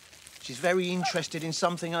 look. She's very interested in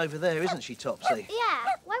something over there, isn't she, Topsy?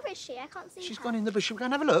 Yeah. Where is she? I can't see She's her. gone in the bush. Shall we go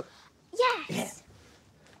and have a look? Yes. Yeah.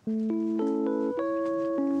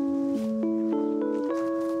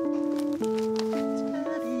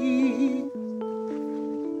 Teddy.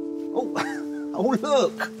 Oh, oh,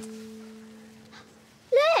 look.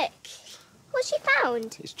 Look. What's she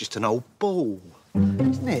found? It's just an old ball,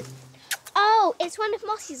 isn't it? Oh, it's one of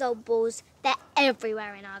Mossy's old balls. They're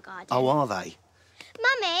everywhere in our garden. Oh, are they?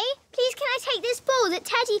 Mummy, please can I take this ball that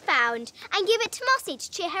Teddy found and give it to Mossy to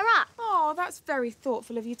cheer her up? Oh, that's very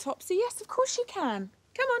thoughtful of you, Topsy. Yes, of course you can.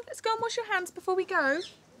 Come on, let's go and wash your hands before we go.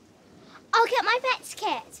 I'll get my vet's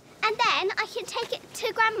kit and then I can take it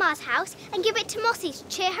to Grandma's house and give it to Mossy to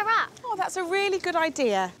cheer her up. Oh, that's a really good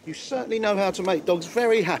idea. You certainly know how to make dogs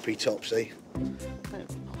very happy, Topsy. Thank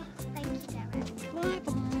you, Derek.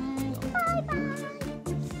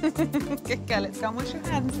 Bye-bye. Good girl, let's go and wash your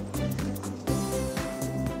hands.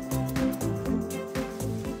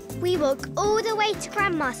 We walk all the way to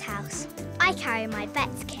Grandma's house. I carry my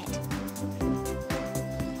vet's kit.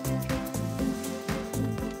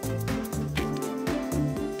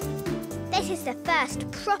 This is the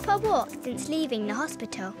first proper walk since leaving the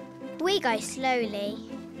hospital. We go slowly.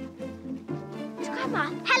 It's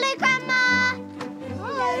Grandma. Hello, Grandma!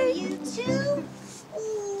 Hello, you two.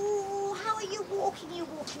 Oh, how are you walking? You're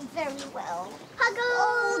walking very well. Huggle!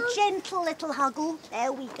 Oh, gentle little huggle.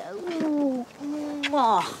 There we go. Ooh.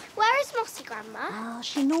 Mwah. Where is Mossy, Grandma? Oh,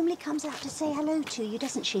 she normally comes out to say hello to you,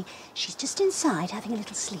 doesn't she? She's just inside having a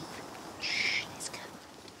little sleep. Shh, let's go.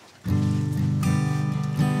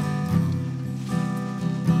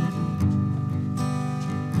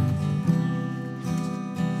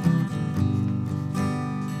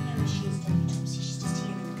 There she is, Topsy. She's just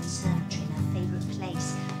here in the conservatory in her favourite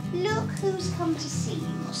place. Look who's come to see you,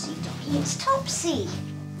 Mossy Doggy. It's Topsy.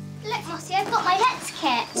 Look, Mossy, I've got my vet's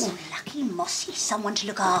kit. Oh, lucky Mossy, someone to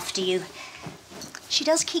look after you. She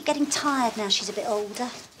does keep getting tired now she's a bit older.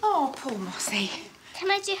 Oh, poor Mossy.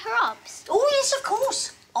 Can I do her obs? Oh, yes, of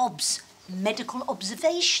course. Obs. Medical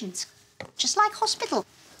observations. Just like hospital.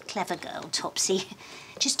 Clever girl, Topsy.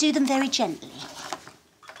 Just do them very gently.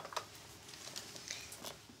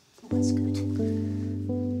 Oh, that's good.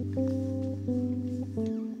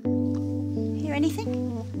 Hear anything?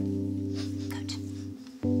 Good.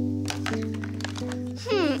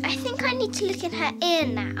 I think I need to look in her ear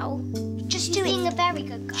now. Just She's do being it. a very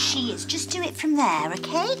good girl. She is. Just do it from there,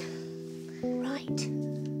 okay? Right.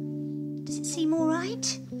 Does it seem all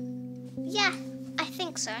right? Yeah, I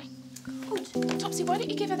think so. Oh, Topsy, why don't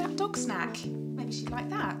you give her that dog snack? Maybe she'd like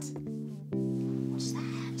that. What's that?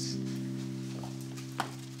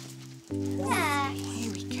 Yeah.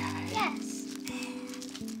 Here we go. Yes.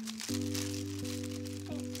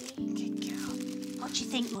 Good girl. What do you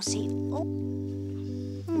think, Mossy? Oh.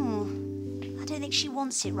 I don't think she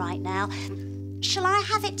wants it right now. Shall I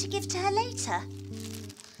have it to give to her later?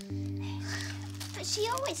 But she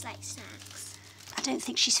always likes snacks. I don't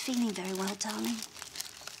think she's feeling very well, darling.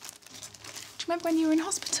 Do you remember when you were in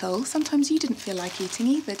hospital? Sometimes you didn't feel like eating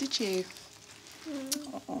either, did you?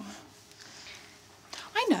 Oh.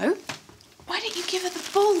 I know. Why don't you give her the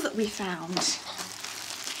ball that we found?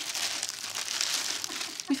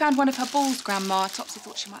 We found one of her balls, Grandma. Topsy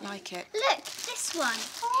thought she might like it. Look, this one.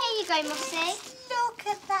 Here you go, Mossy. Look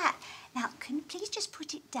at that. Now, can you please just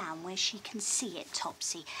put it down where she can see it,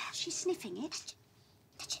 Topsy? She's sniffing it.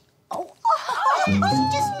 Oh, She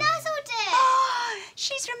just nuzzled it. Oh,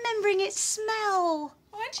 she's remembering its smell.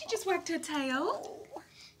 Why don't she just wagged her tail?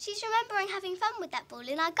 She's remembering having fun with that ball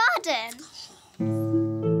in our garden.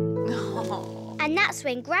 Oh. And that's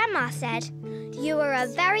when Grandma said, "You are a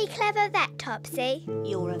very clever vet, Topsy."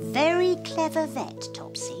 You're a very clever vet,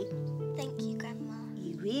 Topsy. Thank you, Grandma.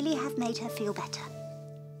 You really have made her feel better.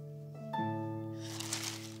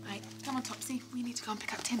 Right, come on, Topsy. We need to go and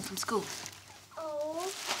pick up Tim from school.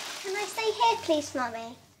 Oh, can I stay here, please,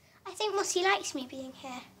 Mummy? I think Mossy likes me being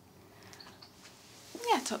here.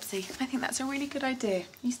 Yeah, Topsy. I think that's a really good idea.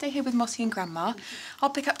 You stay here with Mossy and Grandma. I'll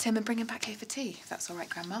pick up Tim and bring him back here for tea, if that's all right,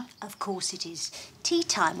 Grandma. Of course it is. Tea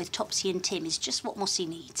time with Topsy and Tim is just what Mossy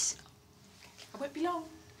needs. I won't be long.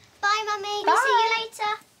 Bye, Mummy. Bye. See you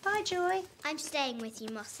later. Bye, Joy. I'm staying with you,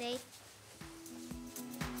 Mossy.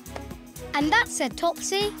 And that, said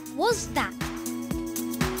Topsy, was that.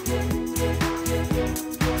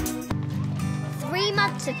 3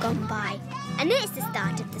 months have gone by, and it's the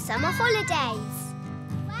start of the summer holidays.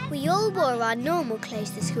 We all wore our normal clothes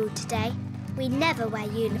to school today. We never wear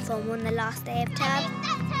uniform on the last day of term.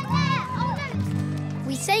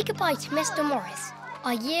 We say goodbye to Mr. Morris,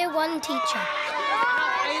 our Year 1 teacher.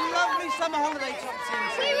 A lovely summer holiday, Topsy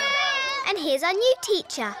and Tim. And here's our new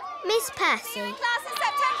teacher, Miss Percy. Class in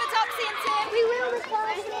September, Topsy and Tim. We will, Miss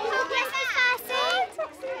Percy. Oh, bless Miss Percy.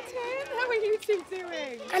 Topsy and Tim, how are you two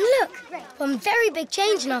doing? And look, one very big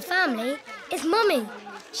change in our family is Mummy.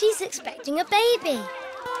 She's expecting a baby.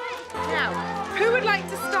 Now, who would like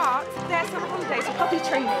to start their summer holidays with puppy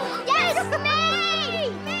training? Yes, me!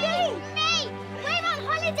 Me! We're on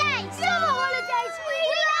holidays! Summer holidays! We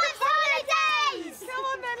love holidays! Come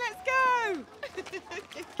on then, let's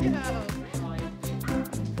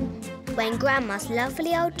go! When Grandma's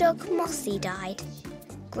lovely old dog Mossy died,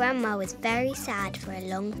 Grandma was very sad for a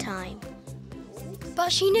long time. But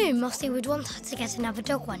she knew Mossy would want her to get another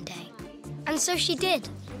dog one day. And so she did.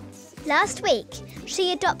 Last week,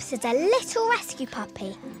 she adopted a little rescue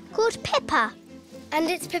puppy called Pippa. And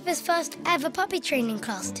it's Pippa's first ever puppy training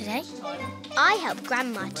class today. I helped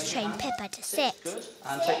Grandma to train Pippa to sit.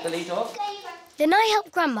 And take the lead off. Then I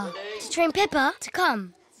helped Grandma to train Pippa to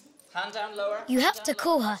come. Hand down lower. You have to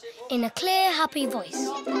call her in a clear, happy voice. There,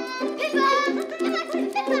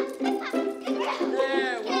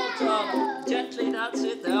 well done. Gently, that's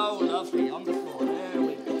it. Oh, lovely. On the floor. There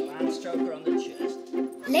we go. And stroke her on the chest.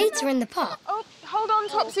 Later in the park. Oh, hold on,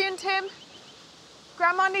 Topsy and Tim.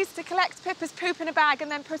 Grandma needs to collect Pippa's poop in a bag and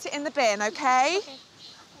then put it in the bin, OK?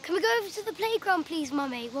 Can we go over to the playground, please,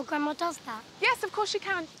 Mummy, while Grandma does that? Yes, of course you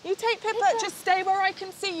can. You take Pippa, just stay where I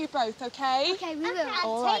can see you both, OK? OK, we will.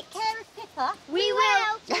 All right. Take care of Pippa. We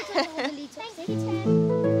will. Thank you, Tim.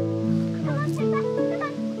 Come on, Pippa.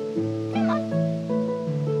 Come on.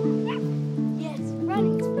 Yes,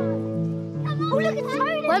 running's fun. Oh, look at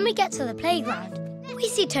Tony. When we get to the playground, we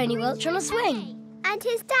see Tony Welch on a swing. And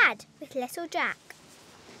his dad with little Jack.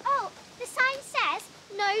 Oh, the sign says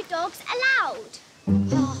no dogs allowed.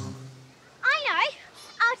 Oh. I know.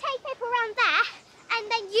 I'll take Pippa around there, and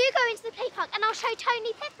then you go into the play park, and I'll show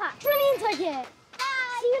Tony Pippa. Brilliant idea.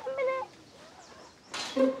 See you in a minute.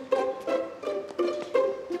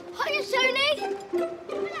 Hiya, Tony.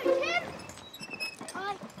 Hello, Tim.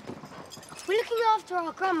 Hi. We're looking after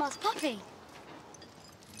our grandma's puppy.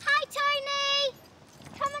 Hi, Tony.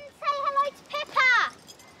 Come and say hello to Pippa.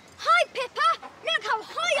 Hi, Pippa. Look how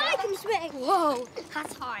high I can swing. Whoa,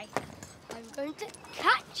 that's high. I'm going to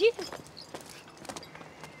catch you.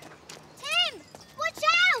 Tim, watch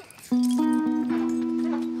out.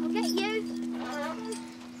 I'll get you.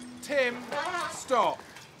 Tim, stop.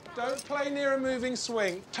 Don't play near a moving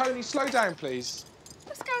swing. Tony, slow down, please.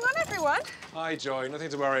 What's going on, everyone? Hi, Joy. Nothing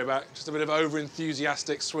to worry about. Just a bit of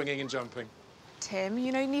over-enthusiastic swinging and jumping. Tim,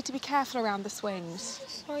 you know you need to be careful around the swings.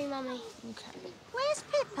 Sorry, Mummy. OK. Where's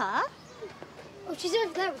Pippa? Oh, she's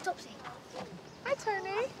over there with Topsy. Hi,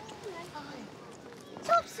 Tony.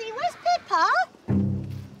 Topsy, where's Pippa?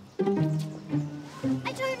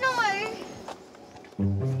 I don't know.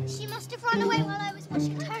 She must have run away while I was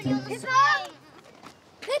watching Tony on the swing.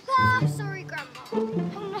 Pippa! I'm sorry, Grandma. Oh,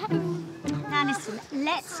 no. Now, listen,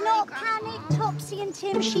 let's not panic, Topsy and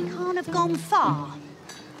Tim. She can't have gone far.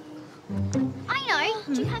 I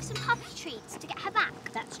know. Do you have some puppy treats to get her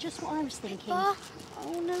back? That's just what I was thinking. Pippa?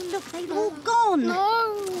 Oh, no, look, they've all gone. No.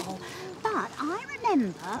 Oh, but I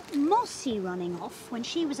remember Mossy running off when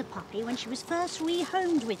she was a puppy, when she was first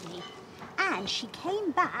rehomed with me. And she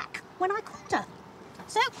came back when I called her.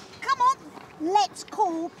 So, come on, let's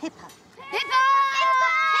call Pippa. Pippa!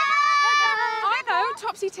 I know,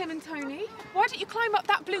 Topsy, Tim and Tony. Why don't you climb up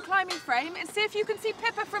that blue climbing frame and see if you can see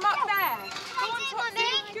Pippa from up there? Come on,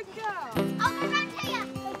 Topsy. Good girl. I'll go round here.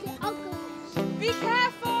 Okay, I'll go. Be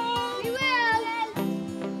careful. We will.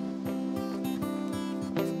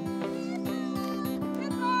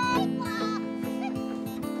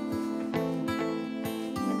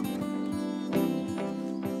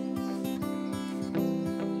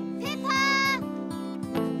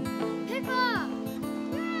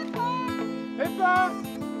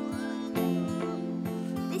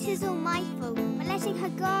 This is all my fault for letting her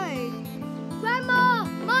go. Grandma!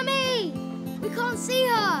 Mummy! We can't see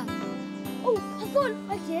her. Oh, I've got an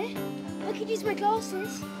idea. I could use my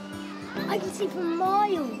glasses. I can see for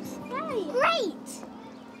miles. Great!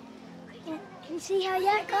 Can you see her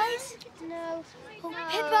yet, guys? No. Oh, no.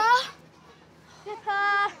 Pippa!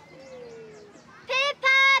 Pippa!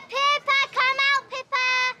 Pippa! Pippa! Come out, Pippa!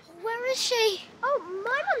 Where is she? Oh,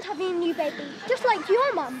 my mum's having a new baby, just like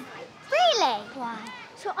your mum. Really? Wow.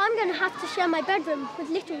 So I'm going to have to share my bedroom with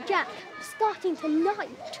little Jack, starting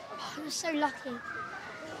tonight. Oh, you're so lucky.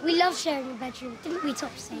 We love sharing a bedroom, didn't we,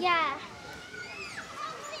 Topsy? Yeah.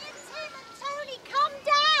 Tony, calm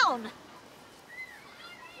down.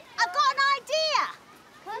 I've got an idea.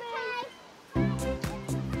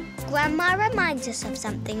 Okay. Grandma reminds us of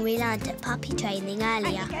something we learned at puppy training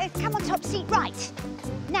earlier. Come on, Topsy. Right.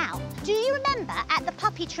 Now, do you remember at the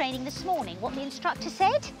puppy training this morning what the instructor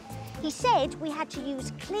said? He said we had to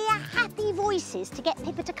use clear, happy voices to get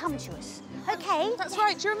Pippa to come to us. OK? That's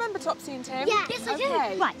right. Do you remember Topsy and Tim? Yeah. Yes, I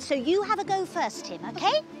do. Right, so you have a go first, Tim,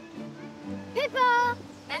 OK? Pippa!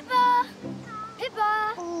 Pippa!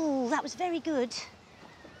 Pippa! Oh, that was very good.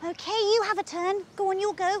 OK, you have a turn. Go on,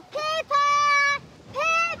 you'll go. Pippa!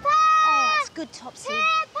 Pippa! Oh, that's good, Topsy.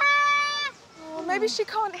 Pippa! Well, maybe she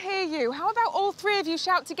can't hear you. How about all three of you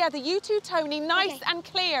shout together? You two, Tony, nice and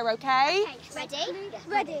clear, OK? Okay, ready?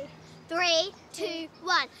 Ready. 3, 2,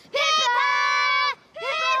 1. Pippa!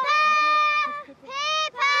 Pippa! Pippa!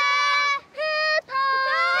 Pippa! Pippa!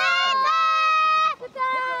 Pippa!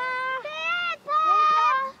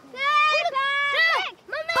 Pippa! Quick,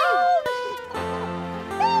 Mummy!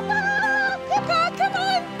 Pippa! Pippa, come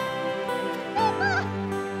on! Pippa!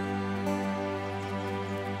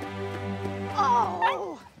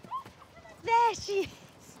 Oh! There she is.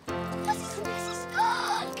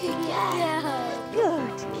 Good girl.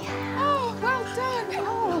 Good girl. Oh, well done.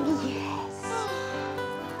 Oh, yes.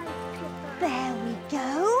 There we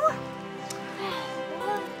go.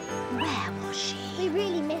 Where was she? We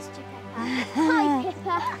really missed you, Pippa. Hi,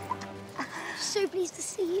 Pippa. So pleased to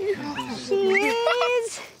see you. She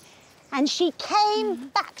is. And she came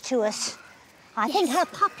back to us. I think her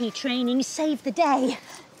puppy training saved the day.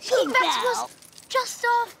 She came back to us just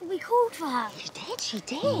after we called for her. She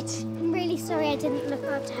did. I'm really sorry I didn't look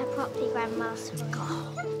after her properly, Grandma.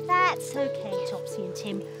 That's OK, Topsy and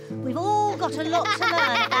Tim. We've all got a lot to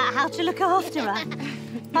learn about how to look after her.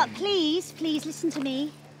 But please, please listen to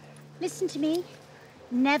me. Listen to me.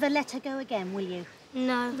 Never let her go again, will you?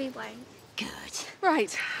 No, we won't. Good.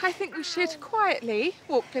 Right, I think we should quietly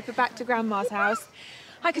walk Pippa back to Grandma's house.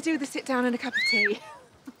 I could do with a sit down and a cup of tea.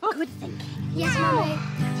 Good thinking. Yes, Mummy.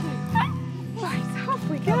 Right, off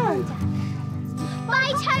we go.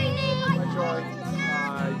 Bye, Tony. Hi, Joy.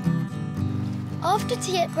 Bye. After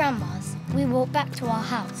tea at Grandma's, we walk back to our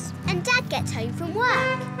house. And Dad gets home from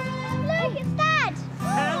work. Look, it's Dad.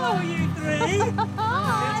 Hello, you three. It's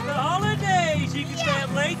the holidays. You can stay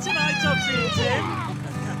up late tonight, Topsy and Tim.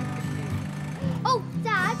 Oh,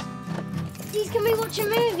 Dad. Please, can we watch a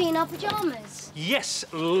movie in our pyjamas? Yes,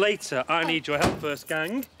 later. I need your help first,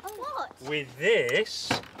 gang. Oh, what? With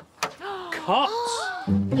this cot.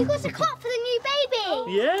 You got a cot for the new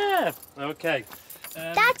baby. Yeah. OK.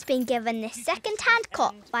 Dad's been given this second-hand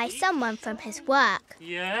cot by someone from his work.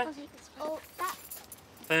 Yeah? Oh, that...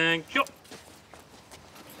 Thank you.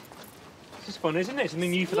 This is fun, isn't it?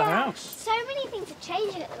 Something new for the house. So many things are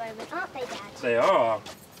changing at the moment, aren't they, Dad? They are.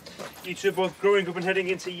 You two are both growing up and heading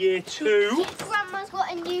into year 2. Grandma's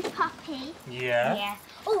got a new puppy. Yeah.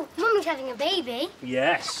 Oh, Mummy's having a baby.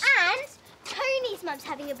 Yes. And Tony's mum's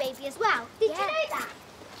having a baby as well. Did you know that?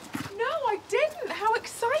 No, I didn't. How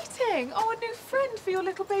exciting. Oh, a new friend for your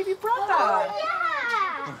little baby brother. Oh,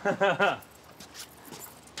 yeah.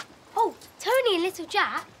 Oh, Tony and little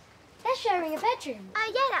Jack, they're sharing a bedroom.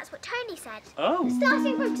 Oh, yeah, that's what Tony said. Oh.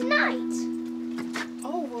 Starting from tonight.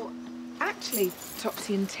 Oh, well, actually,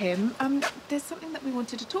 Topsy and Tim, there's something that we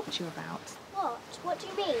wanted to talk to you about. What? What do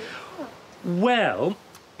you mean? Well,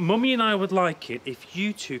 Mummy and I would like it if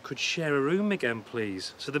you two could share a room again,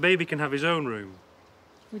 please, so the baby can have his own room.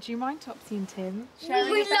 Would you mind, Topsy and Tim?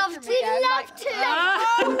 We'd love to. Love to.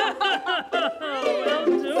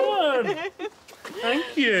 Well done.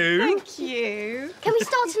 Thank you. Thank you. Can we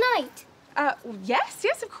start tonight? Yes,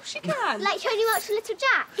 of course you can. Like Tony works for little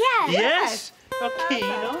Jack? Yeah. Yes. How keen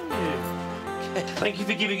are you? Thank you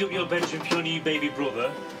for giving up your bedroom for your new baby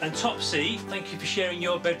brother. And Topsy, thank you for sharing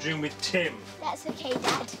your bedroom with Tim. That's okay,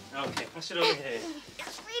 Dad. Okay, pass it over here.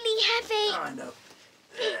 It's really heavy. I know.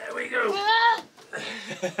 There we go.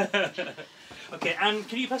 Okay, and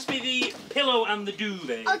can you pass me the pillow and the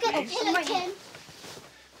duvet, I'll get please? the pillow, Tim.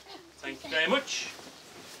 Thank you very much.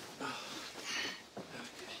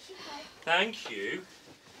 Thank you.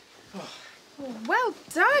 Well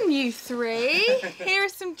done, you three. Here are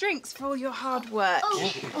some drinks for all your hard work.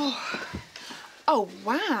 Oh,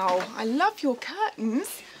 wow. I love your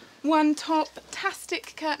curtains. One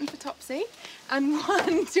top-tastic curtain for Topsy and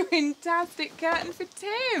one twin-tastic curtain for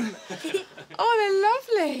Tim. Oh,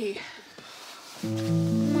 they're lovely.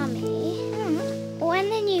 Mummy, when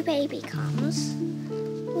the new baby comes,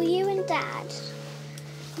 will you and Dad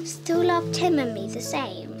still love Tim and me the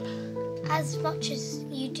same? As much as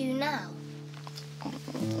you do now?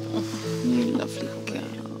 You lovely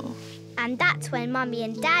girl. And that's when Mummy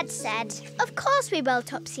and Dad said, of course we will,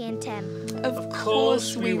 Topsy and Tim. Of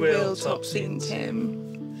course we will, Topsy and Tim.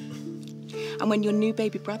 And when your new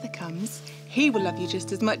baby brother comes, he will love you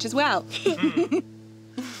just as much as well.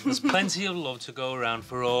 There's plenty of love to go around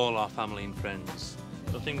for all our family and friends.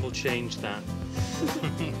 Nothing will change that.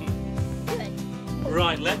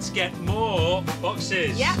 Right, let's get more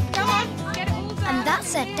boxes. Yeah, come on, get it all done. And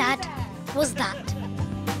that's it, Dad. Was that?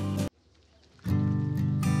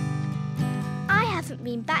 I haven't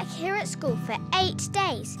been back here at school for 8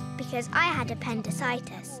 days because I had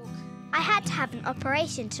appendicitis. I had to have an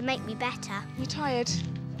operation to make me better. You tired?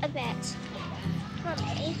 A bit.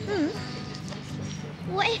 Mummy,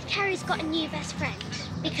 what if Carrie's got a new best friend?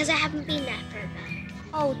 Because I haven't been there for her.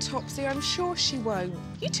 Oh, Topsy, I'm sure she won't.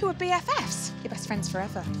 You two are BFFs. You're best friends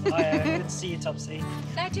forever. Hiya, good to see you, Topsy.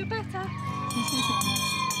 Glad you're better.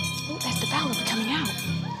 Oh, there's the bell. We're coming out.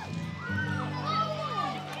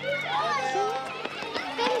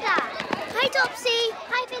 Vinda! Hi, Topsy.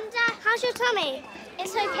 Hi, Vinda. How's your tummy?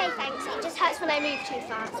 It's okay, thanks. It just hurts when I move too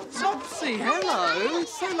fast. Topsy, hello.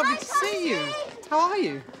 It's so lovely to see you. How are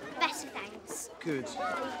you? Better, thanks. Good.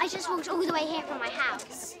 I just walked all the way here from my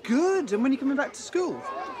house. Good. And when are you coming back to school?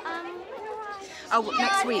 Oh,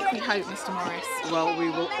 next week, we hope, Mr. Morris. Well, we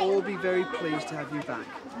will all be very pleased to have you back.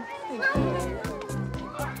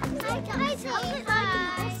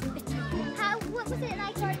 What was it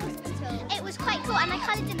like at hospital? It was quite cool, and I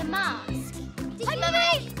coloured in a mask. Hi,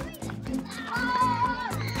 Mummy!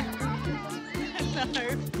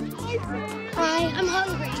 Hi, I'm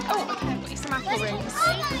hungry. Oh, okay, I've got you some apple rings. Oh,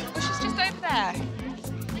 she's just over there.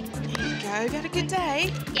 There you go. Have you had a good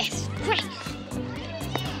day? Yes, great.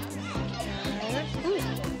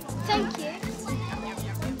 Thank you.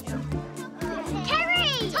 Kerry!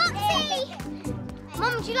 Topsy!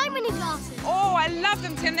 Mum, do you like my new glasses? Oh, I love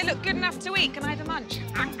them, Tim. They look good enough to eat. Can I have a munch?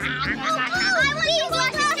 I want new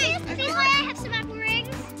glasses too. Please, may I have some apple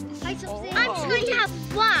rings? Hi, Topsy. I'm just going to have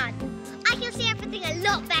one. I can see everything a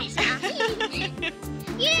lot better.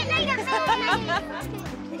 You didn't know that,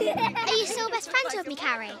 Are you still best friends with me,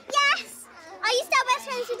 Carrie? Yes. Are you still best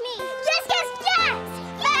friends with me? Yes, yes, yes!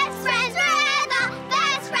 Best friends forever!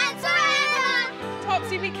 Best friends forever!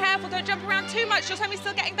 Topsy, be careful. Don't jump around too much. Your tummy's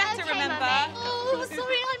still getting better, remember? Mummy. Oh,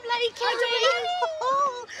 sorry, I'm late, Carrie.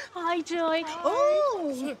 Hi, Joy.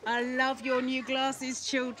 Oh, I love your new glasses,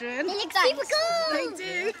 children. They look super cool. They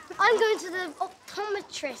do. I'm going to the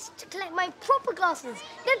optometrist to collect my proper glasses.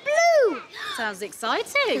 They're blue. Sounds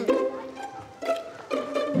exciting.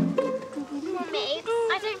 Mummy,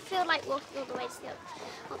 I don't feel feel like walking all the way to the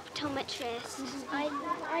optometrist.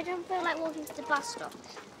 I don't feel like walking to the bus stop.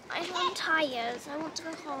 I'm tired. I want to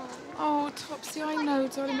go home. Oh, Topsy, I know,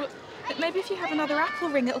 darling, but maybe if you have another apple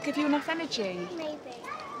ring, it'll give you enough energy. Maybe.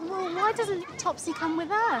 Well, why doesn't Topsy come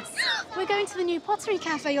with us? We're going to the new pottery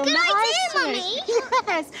cafe on the Good high idea, street. Mummy.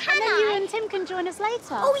 Yes, and then you and Tim can join us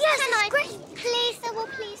later. Oh, yes, that's great. Please, Sybil,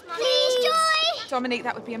 please, Mummy. Please, Joy. Dominique,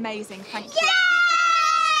 that would be amazing. Thank you.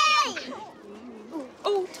 Yay!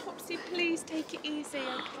 Oh, Topsy, please take it easy,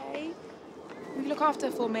 okay? Will you look after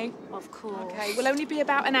her for me? Of course. Okay, we'll only be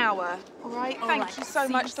about an hour, all right? All Thank right, you so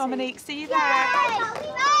see much, you soon. Dominique. See you there.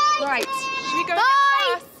 Bye. Right, should we go Bye.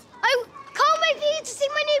 and get the bus? I can't wait for you to see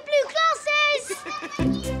my new blue glasses.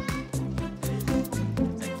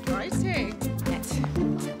 Exciting.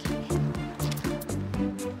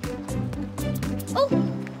 Oh,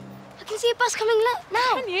 I can see a bus coming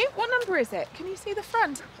now. Can you? What number is it? Can you see the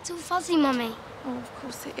front? It's all fuzzy, Mummy. Oh, of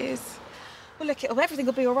course it is. Well, look, everything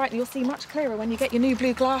will be all right and you'll see much clearer when you get your new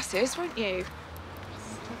blue glasses, won't you?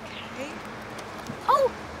 Okay.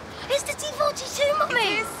 Oh, it's the T42, Mummy.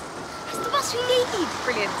 It is. It's the bus we need.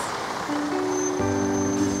 Brilliant.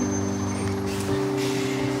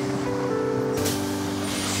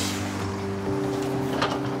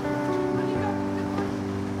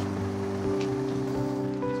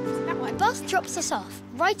 The bus drops us off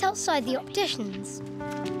right outside the opticians.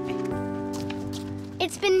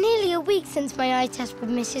 It's been nearly a week since my eye test with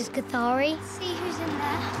Mrs. Gathari. See who's in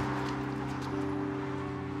there.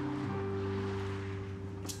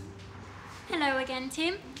 Hello again,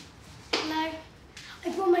 Tim. Hello. I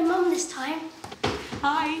brought my mum this time.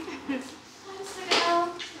 Hi.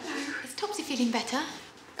 Is Topsy feeling better?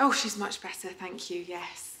 Oh, she's much better, thank you,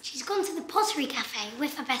 yes. She's gone to the pottery cafe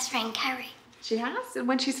with her best friend, Kerry. She has, and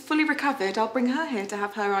when she's fully recovered, I'll bring her here to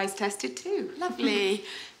have her eyes tested too. Lovely.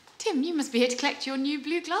 Tim, you must be here to collect your new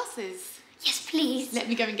blue glasses. Yes, please. Let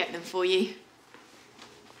me go and get them for you.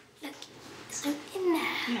 Look, so in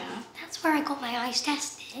there, that's where I got my eyes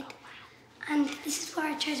tested. And this is where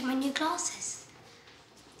I chose my new glasses.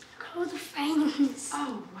 Look at all the frames.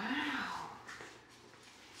 Oh, wow.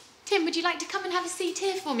 Tim, would you like to come and have a seat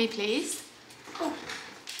here for me, please? Oh.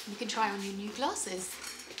 You can try on your new glasses.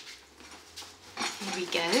 Here we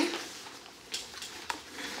go.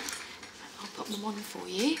 I'll pop them on for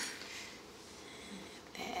you.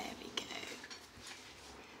 There we go.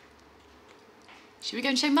 Should we go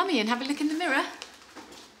and show Mummy and have a look in the mirror?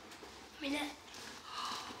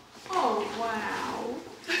 Oh, wow.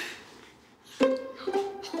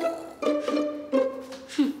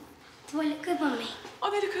 Do I look good, Mummy? Oh,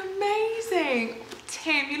 they look amazing.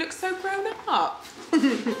 Tim, you look so grown up. They're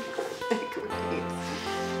great.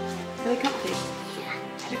 Are they comfy? Yeah.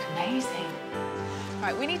 They look amazing.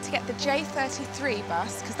 Right, we need to get the J33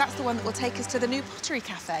 bus, because that's the one that will take us to the new pottery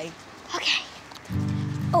cafe. Okay.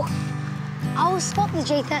 Oh, I'll spot the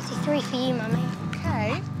J33 for you, Mummy.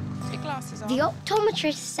 Okay. Put your glasses on. The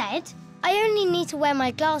optometrist said I only need to wear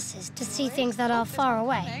my glasses to see things that are far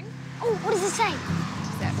away. Oh, what does it say?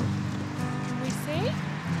 Can we see?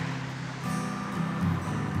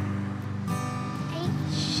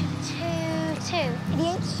 H22. The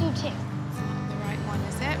H22. The right one,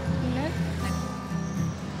 is it? No.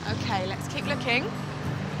 Okay, let's keep looking.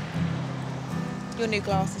 Your new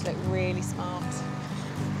glasses look really smart.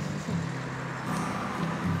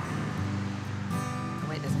 Oh,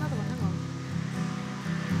 wait, there's another one, hang on.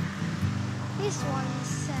 This one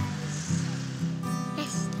says...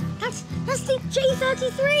 Yes, that's the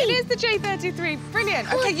J33. It is the J33,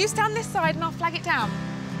 brilliant. Okay, you stand this side and I'll flag it down.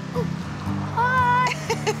 Hi.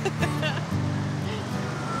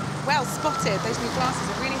 Well spotted, those new glasses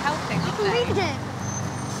are really helping, aren't they? Read it.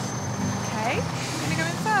 Okay, I'm gonna go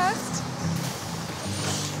in first.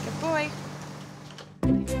 Good boy.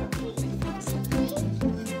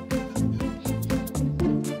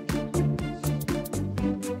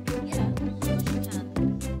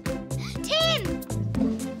 Tim!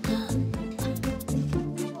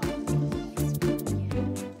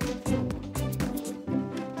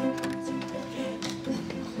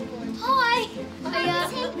 Hi.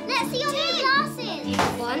 Tim, let's see your new glasses.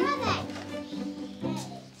 One. Where are they?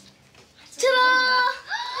 Ta-da!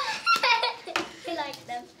 I like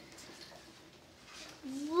them.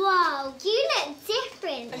 Wow, you look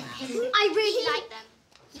different. I really like them.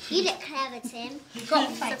 You look clever, Tim.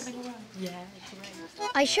 Got face.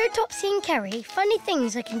 I showed Topsy and Kerry funny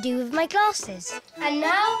things I can do with my glasses. And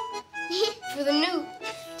now, for the new.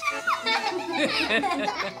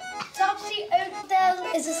 Topsy over there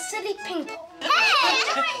is a silly ping pong.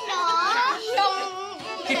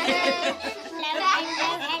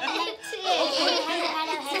 Hey,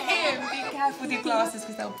 Tim, be careful careful with your glasses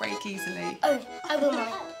because they'll break easily. Oh, I will,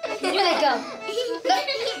 Mummy. Here they go.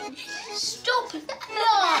 Stop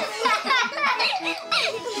laughing.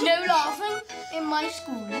 No laughing in my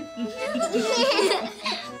school.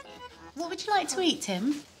 What would you like to eat,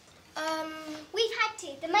 Tim? We've had to.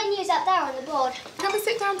 The menu's up there on the board. Come and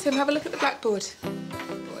sit down, Tim. Have a look at the blackboard.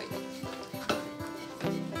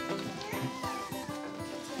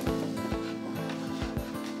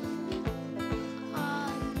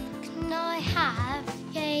 Can I have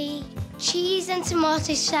a cheese and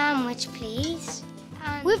tomato sandwich, please?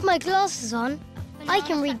 With my glasses on, I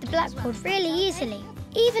can read the blackboard really easily,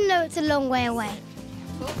 even though it's a long way away.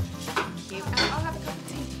 Thank you. I'll have a cup of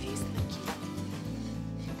tea, please.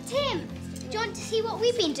 Thank you. Tim, do you want to see what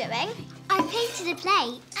we've been doing? I painted a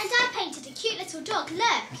plate. And I painted a cute little dog,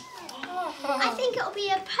 look. I think it'll be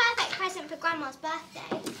a perfect present for Grandma's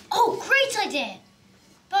birthday. Oh, great idea!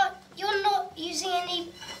 But you're not using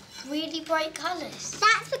any really bright colours.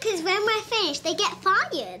 That's because when we're finished, they get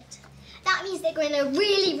fired. That means they go in a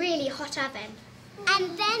really, really hot oven.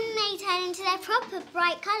 And then they turn into their proper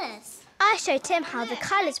bright colours. I showed Tim how the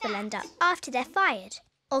colours will end up after they're fired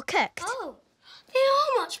or cooked. Oh, they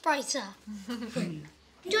are much brighter. Do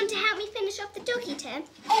you want to help me finish off the doggy, Tim?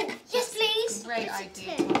 Oh, yes, please. Great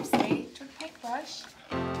idea, Topsy. Do you want a paintbrush?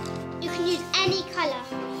 You can use any colour.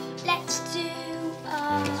 Let's do,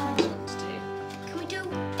 can we do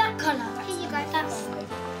that colour? Here you go. That's...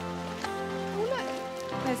 Oh, look.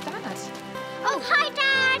 There's Dad. Oh, hi,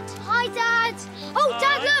 Dad. Hi, Dad. Oh,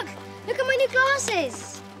 Dad, look. Look at my new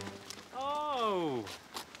glasses. Oh.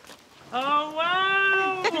 Oh,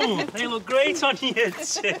 wow. They look great on you,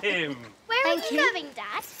 Tim. Where are you going,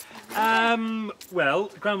 Dad?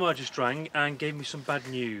 Well, Grandma just rang and gave me some bad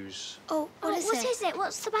news. Oh, what is it?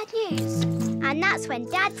 What's the bad news? And that's when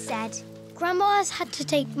Dad said... Grandma's had to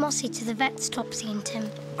take Mossy to the vet's, Topsy and Tim.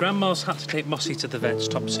 Grandma's had to take Mossy to the vet's,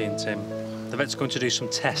 Topsy and Tim. The vet's going to do some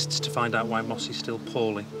tests to find out why Mossy's still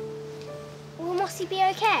poorly. Will Mossy be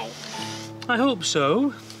okay? I hope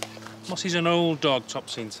so. Mossy's an old dog,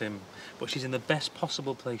 Topsy and Tim, but she's in the best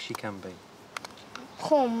possible place she can be.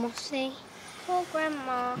 Poor Mossy. Poor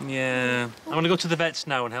Grandma. Yeah. I'm going to go to the vet's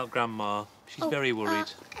now and help Grandma. She's very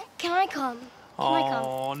worried. Can I come?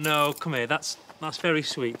 Oh, no, come here. That's very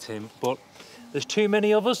sweet, Tim, but there's too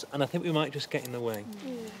many of us and I think we might just get in the way.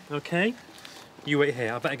 OK? You wait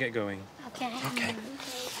here. I better get going. Okay. OK.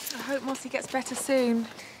 I hope Mossy gets better soon.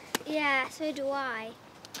 Yeah, so do I.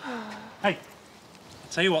 Hey,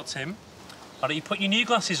 tell you what, Tim. Why don't you put your new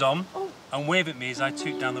glasses on and wave at me as I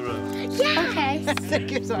toot down the road? Yeah! Okay. That's a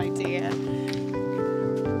good idea.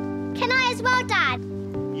 Can I as well, Dad?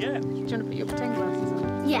 Yeah. Do you want to put your pretend glasses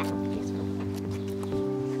on? Yeah.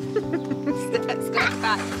 Let's go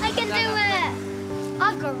back. I can do it.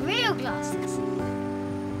 I've got real glasses.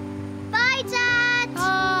 Bye, Dad.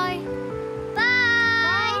 Bye.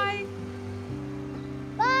 Bye.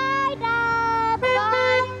 Bye, Dad.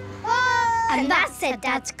 Bye. Bye. And that's it,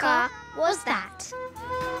 Dad's car. Was that?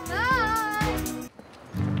 Bye.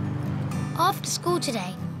 After school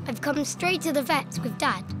today, I've come straight to the vet's with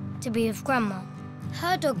Dad to be with Grandma.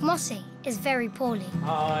 Her dog Mossy is very poorly.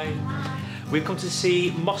 Hi. We've come to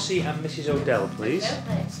see Mossy and Mrs. O'Dell, please.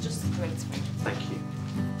 It's just the drinks.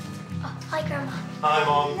 Oh, hi, Grandma. Hi,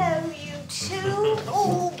 Mom. Hello, you two.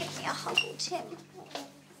 Oh, give me a hug, Tim.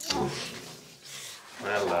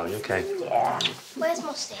 Hello, you okay? Yeah. Where's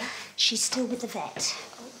Mossy? She's still with the vet.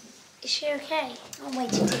 Is she okay? I'm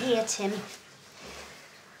waiting to hear, Tim.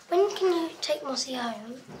 When can you take Mossy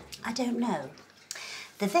home? I don't know.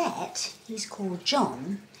 The vet, he's called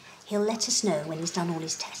John, he'll let us know when he's done all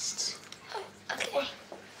his tests. Okay.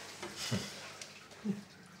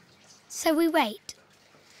 So we wait.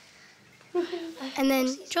 And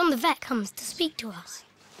then John the vet comes to speak to us.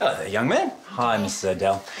 Hello there, young man. Hi, Mrs.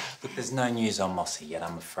 O'Dell. Look, there's no news on Mossy yet,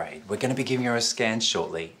 I'm afraid. We're going to be giving her a scan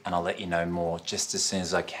shortly, and I'll let you know more just as soon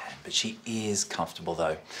as I can. But she is comfortable,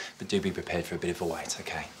 though. But do be prepared for a bit of a wait,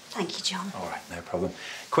 OK? Thank you, John. All right, no problem.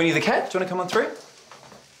 Queenie the cat, do you want to come on through?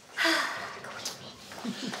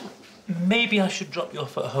 Maybe I should drop you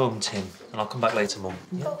off at home, Tim, and I'll come back later, Mum.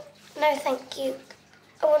 Yeah? Oh, no, thank you.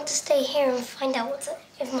 I want to stay here and find out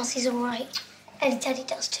if Mossy's all right. And Daddy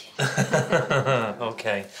does too.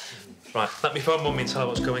 OK. Right, let me phone Mummy and tell her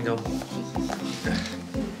what's going on.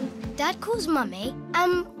 Dad calls Mummy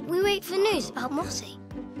and we wait for news about Mossy.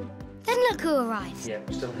 Then look who arrives. Yeah,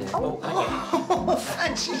 we're still here. Oh,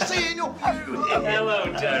 fancy seeing your beauty. Hello,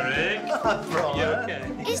 Derek. You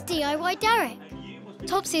OK? It's DIY Derek.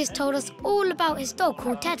 Topsy has told us all about his dog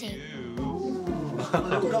called Teddy. A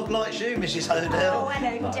little dog like you, Mrs. O'Dell. Oh,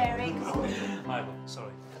 hello, Derek. Hi, Mum.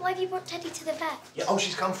 Sorry. Why have you brought Teddy to the vet? Yeah, oh,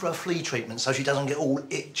 she's come for a flea treatment so she doesn't get all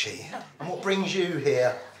itchy. And what brings you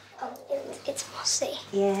here? Oh, it's Mossy.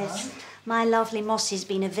 Yes. My lovely Mossy's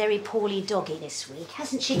been a very poorly doggy this week,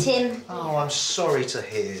 hasn't she, Tim? Oh, I'm sorry to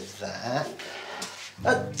hear that.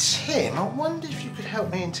 Tim, I wonder if you could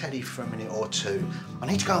help me and Teddy for a minute or two. I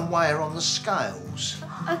need to go and weigh her on the scales.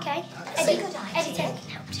 Okay. Eddie, Teddy can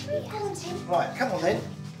help you. Come on, Tim. Right, come on then.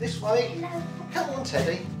 This way. Hello. Come on,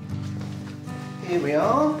 Teddy. Here we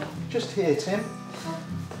are. Just here, Tim.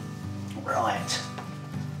 Right.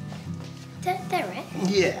 Derek?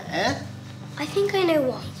 Yeah? I think I know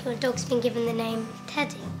why your dog's been given the name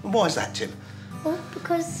Teddy. Why is that, Tim? Well,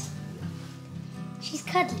 because she's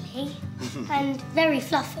cuddly and very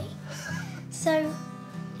fluffy. So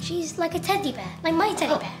she's like a teddy bear, like my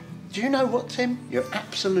teddy bear. Do you know what, Tim? You're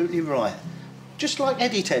absolutely right. Just like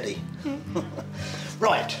Eddie Teddy.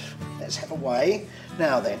 Right, let's have a weigh.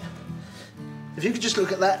 Now then, if you could just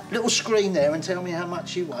look at that little screen there and tell me how much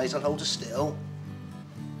she weighs, I'll hold her still.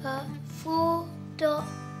 4.4.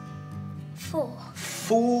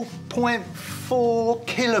 4.4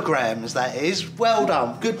 kilograms, that is. Well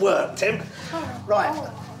done. Good work, Tim. Right.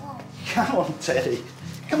 Come on, Teddy.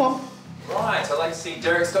 Come on. Right, I'd like to see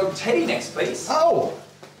Derek's dog Teddy next, please. Oh,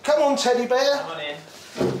 come on, Teddy Bear. Come on in.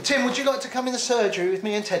 Tim, would you like to come in the surgery with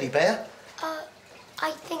me and Teddy Bear?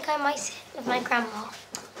 I think I might sit with my grandma.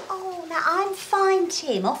 Oh, now I'm fine,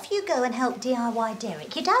 Tim. Off you go and help DIY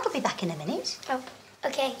Derek. Your dad will be back in a minute. Oh,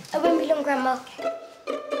 OK. I won't be long, Grandma.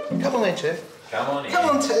 Come on then, Tim. Come on in.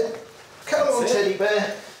 Come on, Ted. Come on, Teddy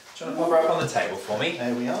Bear. Do you want to pop her up on the table for me?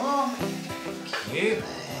 There we are. Thank you.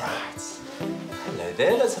 Right. Hello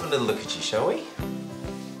there. Let's have a little look at you, shall we?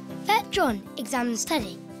 Vet John examines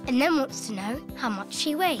Teddy and then wants to know how much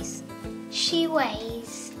she weighs. She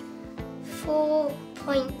weighs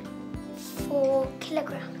 4.4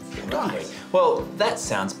 kilograms. Right. Well, that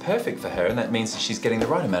sounds perfect for her, and that means that she's getting the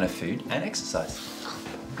right amount of food and exercise.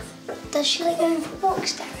 Does she like going for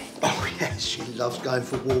walks, Derek? Oh, yes, she loves going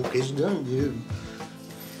for walking, don't you?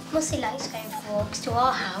 Mossy likes going for walks to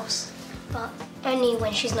our house, but only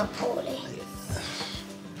when she's not poorly.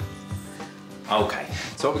 Okay,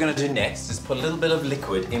 so what we're going to do next is put a little bit of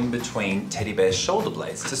liquid in between Teddy Bear's shoulder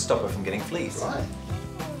blades to stop her from getting fleas. Right.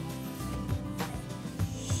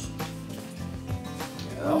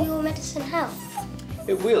 Will your medicine help?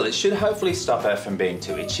 It will. It should hopefully stop her from being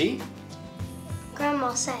too itchy.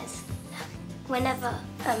 Grandma says whenever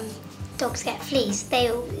dogs get fleas, they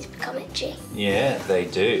always become itchy. Yeah, they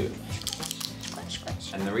do. Scratch,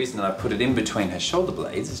 scratch. And the reason that I put it in between her shoulder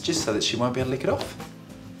blades is just so that she won't be able to lick it off.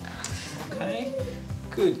 Okay.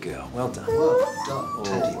 Good girl. Well done. Well done,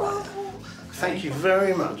 Teddy Bear. Thank you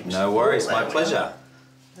very much. No worries. My pleasure.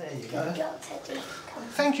 There you go. Good girl, Teddy. Come.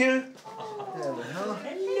 Thank you. There we are.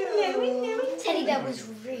 Teddy Bear was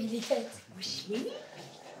really good. Was she?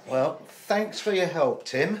 Well, thanks for your help,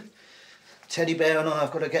 Tim. Teddy Bear and I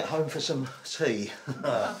have got to get home for some tea.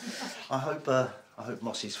 I hope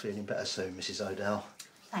Mossy's feeling better soon, Mrs. O'Dell.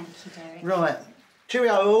 Thank you, Derek. Right.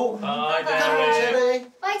 Cheerio all. Bye, Come on, Teddy.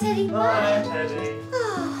 Bye, Teddy. Bye, Teddy.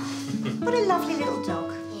 Oh, what a lovely little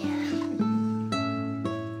dog.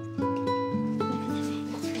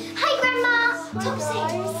 Hi, Grandma. Topsy,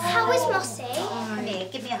 how is Mossy? Come here,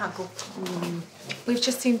 give me a hug. We've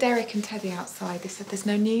just seen Derek and Teddy outside. They said there's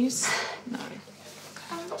no news. No.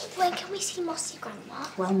 When can we see Mossy, Grandma?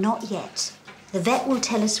 Well, not yet. The vet will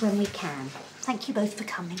tell us when we can. Thank you both for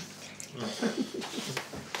coming.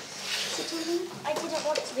 I didn't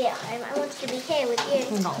want to be at home. I wanted to be here with you.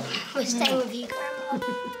 No. We're staying with you, Grandma.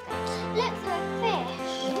 Look for a fish.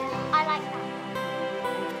 I like that.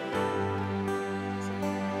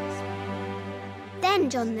 Then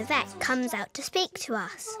John the vet comes out to speak to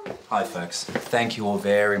us. Hi, folks. Thank you all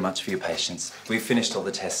very much for your patience. We've finished all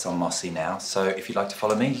the tests on Mossy now, so if you'd like to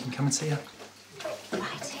follow me, you can come and see her.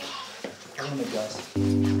 Right. Come on, guys.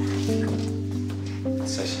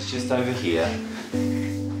 So she's just over here.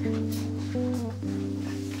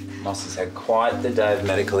 Mossy's had quite the day of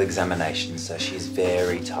medical examination, so she's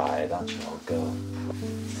very tired, aren't you, old girl?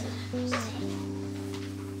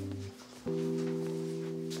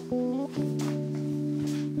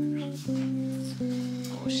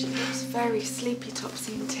 Oh, she looks very sleepy,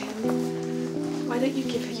 Topsy and Tim. Why don't you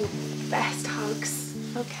give her your best hugs,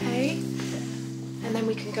 okay? And then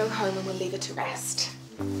we can go home and we'll leave her to rest.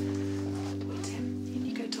 Tim, in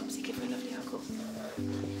you go, Topsy. Give her a lovely hug.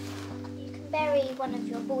 You can bury one of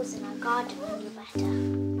your balls in our garden when you're better.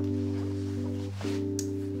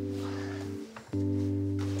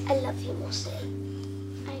 I love you, Mossy.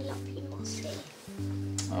 I love you, Mossy.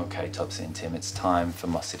 Okay, Topsy and Tim, it's time for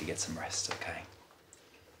Mossy to get some rest, okay?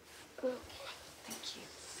 Okay. Thank you.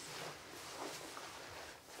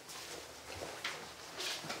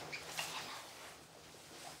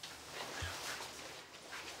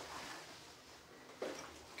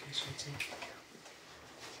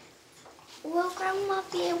 Will Grandma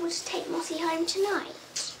be able to take Mossy home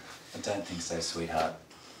tonight? I don't think so, sweetheart.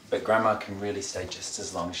 But Grandma can really stay just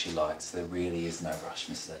as long as she likes. There really is no rush,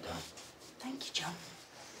 Mrs. Adele. Thank you, John.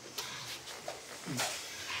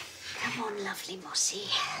 Come on, lovely Mossy.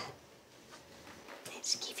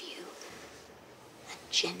 Let's give you a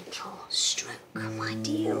gentle stroke, my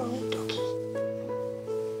dear old doggy.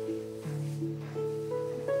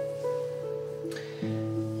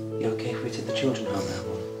 You okay if we take the children home now,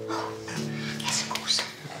 Mum? Yes, of course.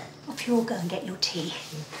 Off you all go and get your tea.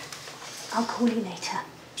 I'll call you later.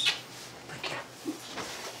 Thank you.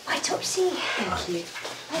 Bye, Topsy. Thank you.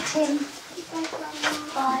 Bye, Tim. Bye, Grandma.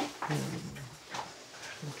 Bye.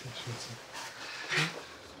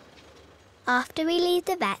 After we leave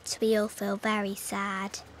the vet, we all feel very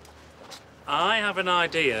sad. I have an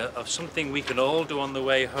idea of something we can all do on the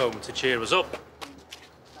way home to cheer us up.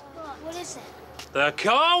 What is it? The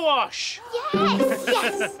car wash! Yes!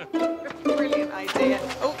 Yes! Brilliant idea.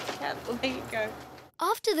 Oh, careful, there you go.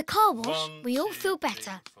 After the car wash, we all feel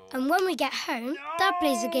better. And when we get home, Dad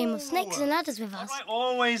plays a game of snakes and ladders with us. I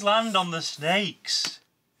always land on the snakes.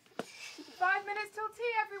 5 minutes till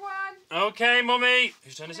tea, everyone. OK, Mummy.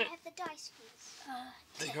 Whose turn is it? I have the dice, please.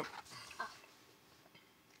 There you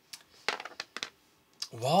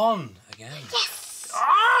go. 1 again. Yes!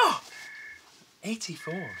 Ah!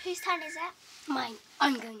 84. Whose turn is it? Mine.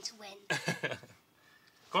 I'm going to win.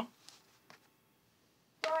 Go on.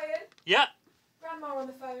 Brian, Yeah. Grandma on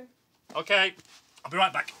the phone. OK. I'll be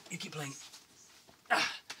right back. You keep playing.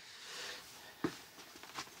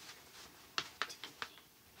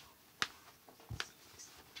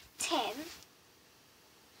 Tim,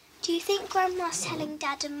 do you think Grandma's telling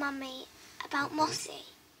Dad and Mummy about Mossy?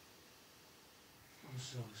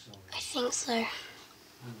 I think so.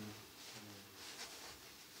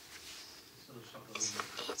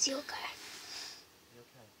 It's your go.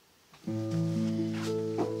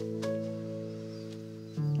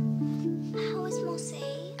 How is Mossy?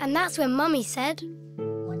 And that's when Mummy said,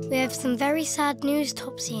 we have some very sad news,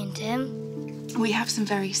 Topsy and Tim. We have some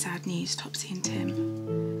very sad news, Topsy and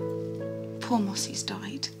Tim. Poor Mossy's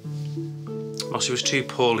died. Mossy was too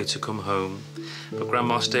poorly to come home, but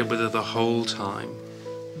Grandma stayed with her the whole time.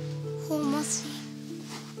 Poor Mossy.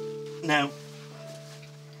 Now,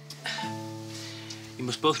 you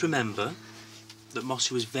must both remember that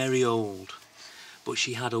Mossy was very old, but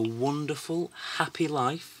she had a wonderful, happy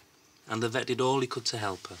life, and the vet did all he could to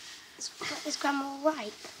help her. Is Grandma all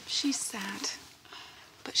right? She's sad,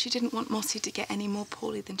 but she didn't want Mossy to get any more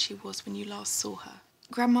poorly than she was when you last saw her.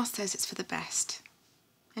 Grandma says it's for the best,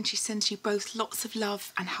 and she sends you both lots of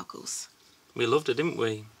love and huggles. We loved her, didn't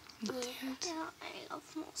we? Yeah, I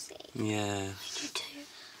love Mossy. Yeah. You too.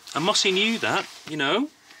 And Mossy knew that, you know.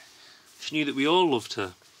 She knew that we all loved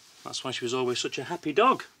her. That's why she was always such a happy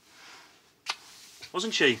dog.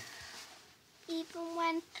 Wasn't she? Even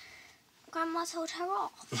when Grandma told her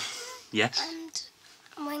off. Yes.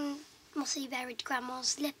 And when Mossy buried Grandma's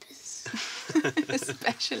slippers.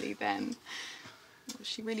 Especially then.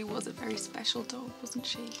 She really was a very special dog, wasn't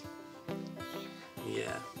she?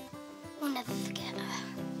 Yeah. We'll never forget her.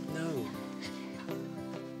 No.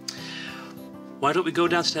 Why don't we go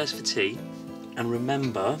downstairs for tea and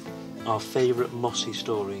remember our favourite Mossy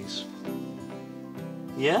stories?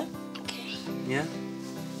 Yeah? Okay. Yeah?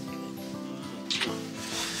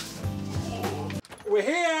 We're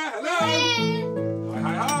here! Hello! Hi,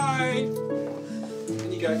 hi, hi!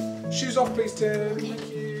 In you go. Shoes off, please, Tim. Thank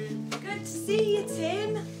you. Good to see you,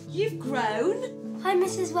 Tim. You've grown. Hi,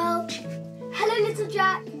 Mrs. Welch. Hello, little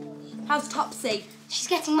Jack. How's Topsy? She's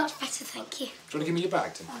getting much better, thank you. Do you want to give me your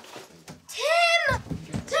bag, Tim? Tim!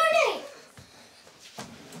 Tony!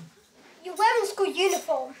 You're wearing school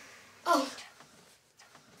uniform. Oh.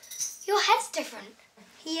 Your head's different.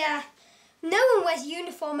 Yeah. No one wears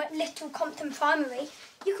uniform at Little Compton Primary.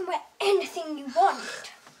 You can wear anything you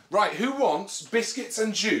want. Right, who wants biscuits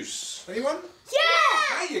and juice? Anyone?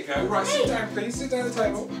 Yeah! There you go. Right, sit down, please. Sit down at the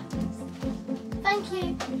table. Thank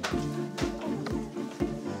you.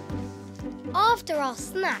 After our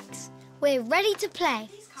snacks, we're ready to play.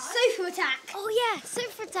 Sofa attack. Oh yeah,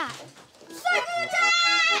 sofa attack. Sofa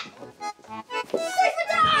attack! Sofa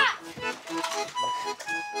attack!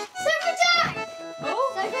 Sofa attack!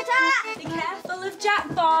 Oh, sofa attack! Be careful of Jack,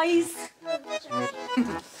 boys.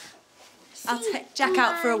 I'll take Jack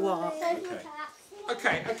out for a walk.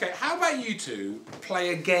 Okay, okay. How about you two play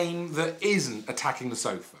a game that isn't attacking the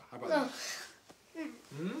sofa? How about that?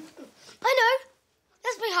 I know.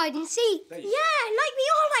 Let's play hide and seek. There you Yeah, like we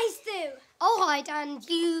always do. I'll hide and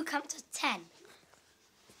you count to 10.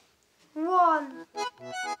 1,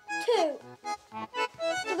 2,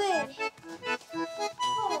 3,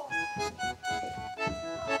 4.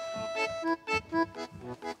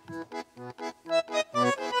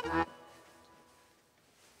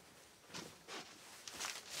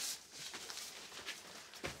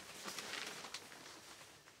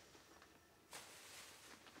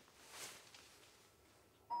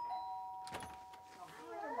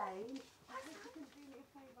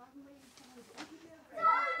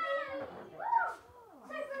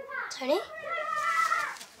 Tony?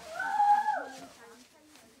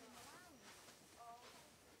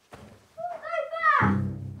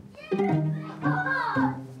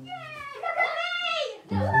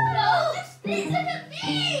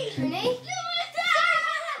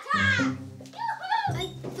 I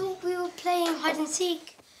thought we were playing hide and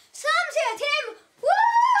seek. Sam's here, Tim!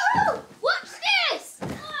 Woo! What's this?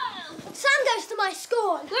 Sam goes to my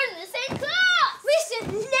school. We're in the same class. We sit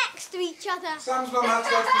next to each other. Sam's mum had to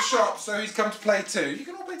go to the shop, so he's come to play too. You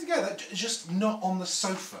can all play together, just not on the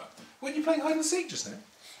sofa. Weren't you playing hide and seek just now?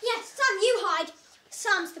 Yes, Sam, you hide.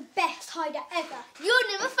 Sam's the best hider ever. You'll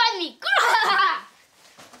never find me.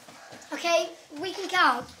 Okay, we can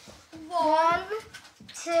count. 1,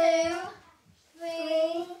 2,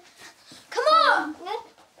 3. Come on!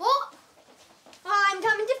 What? I'm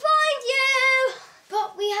coming to find you!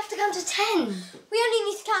 But we have to count to 10. We only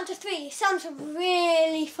need to count to 3. Sam's a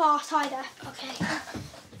really fast hider. Okay.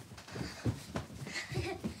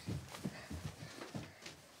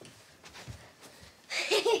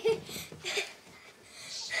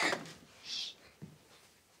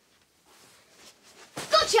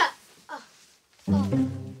 Gotcha! Oh,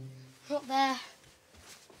 not there.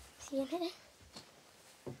 Is he in here?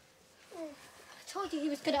 I told you he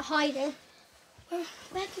was good at hiding.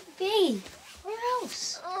 Where could he be? Where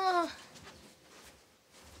else?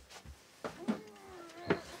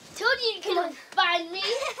 Told you you couldn't find me.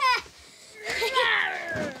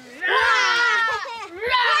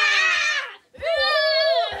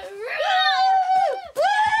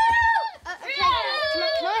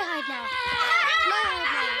 Can I hide now? Can I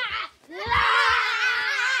hide now?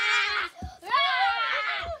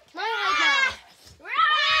 Can I hide now?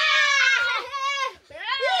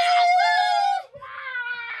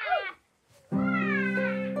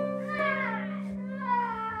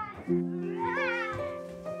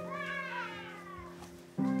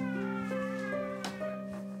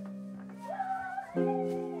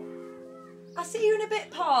 I'll see you in a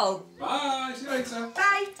bit, Paul. Bye, see you later.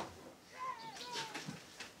 Bye.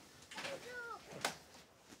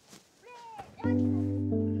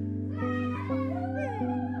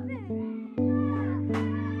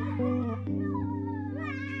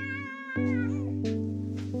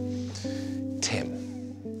 Tim,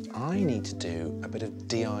 I need to do a bit of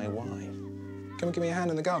DIY. Come and give me a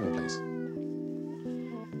hand in the garden, please.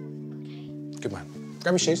 Okay. Good man.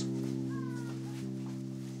 Grab your shoes.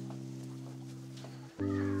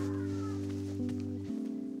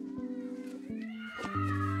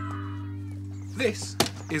 This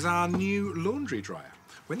is our new laundry dryer.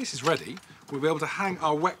 When this is ready, we'll be able to hang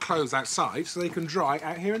our wet clothes outside so they can dry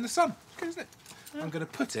out here in the sun. It's good, isn't it? I'm going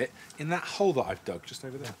to put it in that hole that I've dug just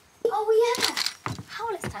over there. Oh, yeah. How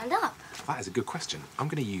will it stand up? That is a good question. I'm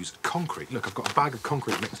going to use concrete. Look, I've got a bag of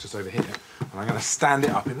concrete mixed just over here, and I'm going to stand it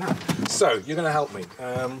up in that. So, you're going to help me.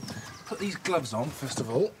 Put these gloves on, first of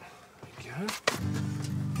all. There you go.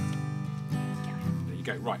 There you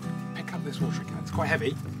go. Right, pick up this watering can. It's quite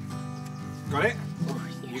heavy. Got it? Oh,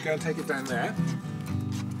 yeah. You go and take it down there.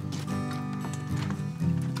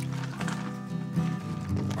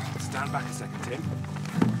 Stand back a second, Tim.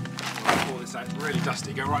 I'll pour this out. It's really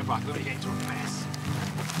dusty. Go right back. Let me get into a mess.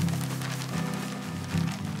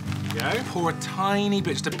 There you go. Pour a tiny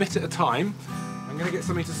bit, just a bit at a time. I'm going to get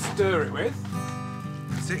something to stir it with.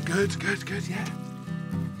 That's it. Good, good, good. Yeah.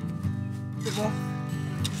 A bit more.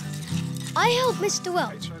 I helped Mr.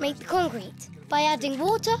 Welch make the concrete by adding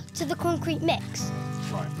water to the concrete mix.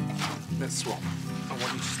 Right. Let's swap. I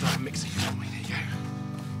want you to start mixing it for me. There you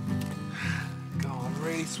go. Go on,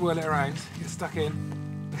 really swirl it around. Get stuck in.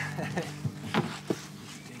 Doing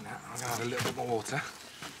that. I'm going to add a little bit more water.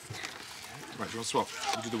 Right, do you want to swap?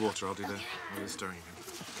 You do the water, I'll do the stirring.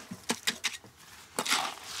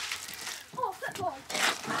 Oh, football.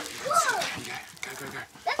 Right, there you go. Go, go, go.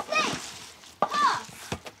 Let's play. Pass.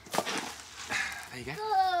 There you go.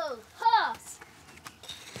 Go. Pass.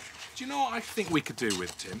 Do you know what I think we could do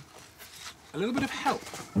with Tim? A little bit of help.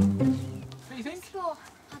 What do you think? Sure.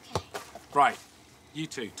 Okay. Right, you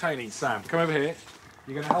two, Tony, Sam, come over here.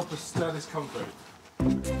 You're going to help us stir this concrete.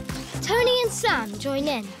 Tony and Sam join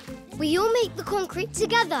in. We all make the concrete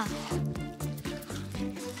together.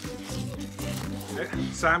 it.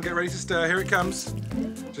 Sam, get ready to stir. Here it comes.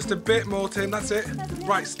 Just a bit more, Tim. That's it.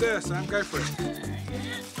 Right, stir, Sam. Go for it.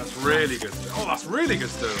 That's really good. Oh, that's really good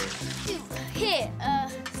stirring. Here,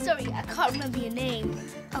 sorry, I can't remember your name.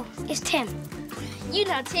 Oh, it's Tim. You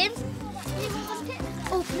know Tim.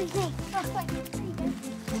 Oh, please me. Oh, wait. There you go.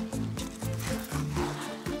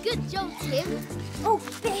 Good job, Tim. Oh,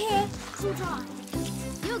 bit here. Cool dry.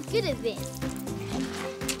 You're good at this.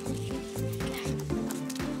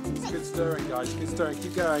 Good stirring, guys. Good stirring.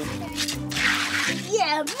 Keep going.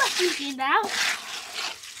 Yeah, much easier now.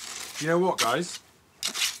 You know what, guys?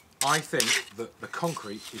 I think that the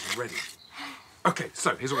concrete is ready. Okay,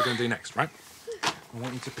 so here's what we're going to do next, right? I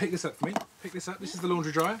want you to pick this up for me. Pick this up. This is the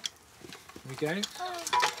laundry dryer. There we go.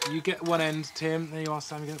 You get one end, Tim. There you are,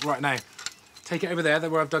 Sam. Right, now, take it over there,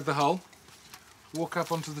 where I've dug the hole. Walk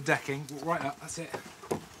up onto the decking. Walk right up. That's it.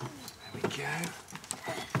 There we go.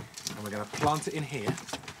 And we're going to plant it in here.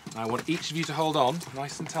 I want each of you to hold on,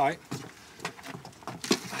 nice and tight. There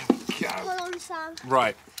we go. Hold on, Sam.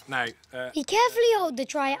 Right, now... He carefully hold the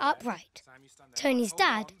dryer upright. Tony's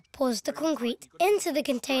dad pours the concrete into the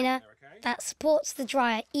container that supports the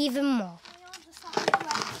dryer even more.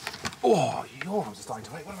 Oh, your arms are starting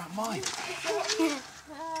to ache. What about mine?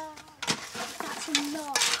 That's a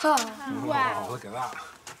lot. Oh, wow. Oh, look at that.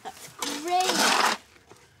 That's great.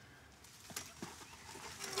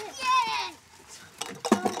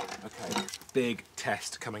 Okay, big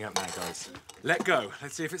test coming up now, guys. Let go.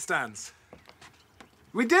 Let's see if it stands.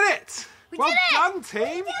 We did it! Well done,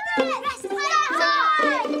 team! Good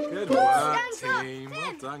work, team.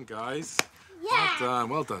 Well done, guys. Yeah.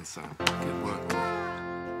 Well done, Sam. Good work.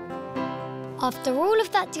 After all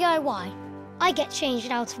of that DIY, I get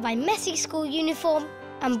changed out of my messy school uniform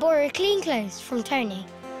and borrow clean clothes from Tony.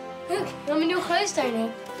 Look, I'm in your clothes,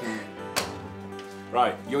 Tony.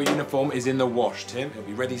 Right, your uniform is in the wash, Tim. It'll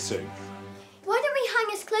be ready soon. Why don't we hang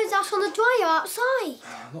his clothes out on the dryer outside?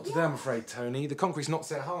 Not today, I'm afraid, Tony. The concrete's not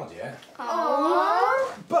set hard yet.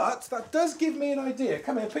 Aww. But that does give me an idea.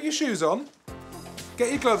 Come here, put your shoes on.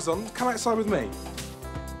 Get your gloves on. Come outside with me.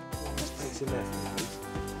 Just put this in there for me, please.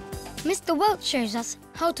 Mr. Welch shows us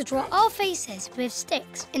how to draw our faces with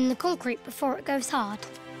sticks in the concrete before it goes hard.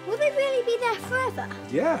 Will they really be there forever?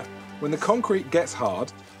 Yeah. When the concrete gets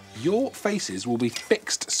hard, your faces will be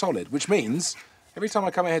fixed solid, which means every time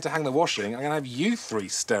I come in here to hang the washing, I'm going to have you three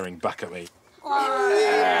staring back at me.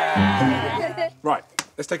 Right,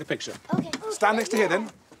 let's take a picture. Okay. Stand next to here, then.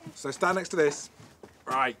 So stand next to this.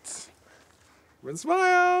 Right. And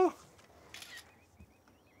smile.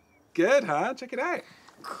 Good, huh? Check it out.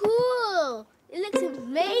 Cool. It looks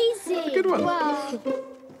amazing. Good one. Wow.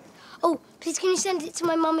 Oh, please can you send it to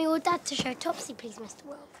my mummy or dad to show Topsy, please, Mr.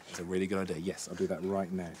 Welch? It's a really good idea. Yes, I'll do that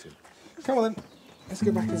right now, Tim. Come on, then. Let's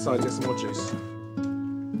go back inside and get some more juice.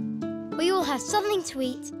 We all have something to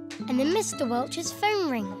eat, and then Mr. Welch's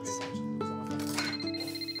phone rings.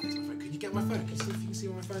 Can you get my phone? Can you see if you can see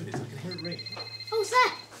where my phone is? I can hear it ring. Oh,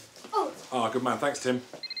 sir. Oh. Oh, good man. Thanks, Tim.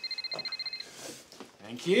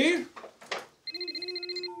 Thank you.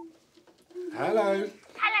 Hello.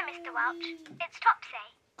 Hello, Mr. Welch. It's Topsy.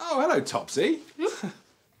 Oh, hello, Topsy.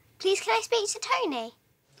 Please, can I speak to Tony?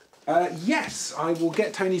 Yes, I will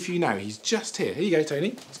get Tony for you now. He's just here. Here you go, Tony.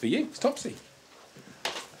 It's for you. It's Topsy.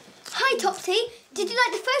 Hi, Topsy. Did you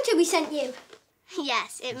like the photo we sent you?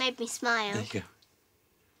 Yes, it made me smile. There you go.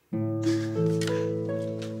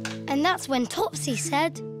 And that's when Topsy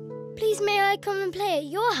said, "Please may I come and play at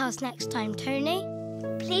your house next time, Tony?"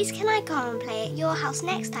 Please, can I come and play at your house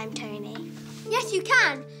next time, Tony? Yes, you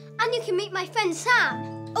can. And you can meet my friend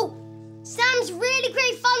Sam. Oh, Sam's really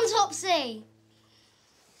great fun, Topsy.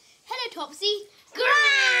 Hello, Topsy.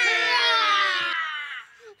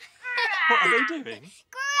 What are they doing?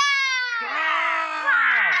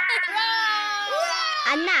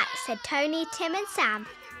 And that, said Tony, Tim and Sam,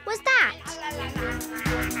 was that.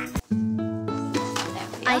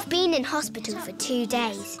 I've been in hospital for 2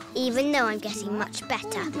 days, even though I'm getting much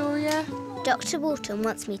better. Gloria? Dr. Walton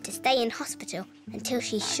wants me to stay in hospital until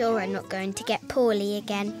she's sure I'm not going to get poorly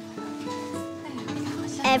again.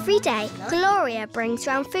 Every day, Gloria brings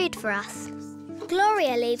round food for us.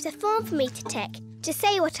 Gloria leaves a form for me to tick to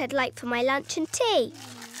say what I'd like for my lunch and tea.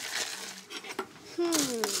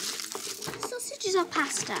 Sausages or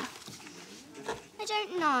pasta? I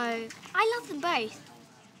don't know. I love them both.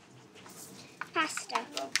 Pasta.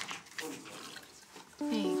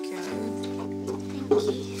 There you go.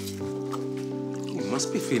 Thank you. You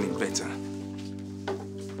must be feeling better.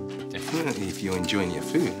 Definitely if you're enjoying your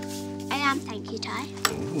food. I am, thank you, Ty.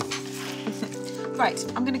 Right,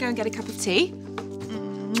 I'm going to go and get a cup of tea.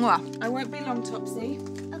 Mwah. I won't be long, Topsy.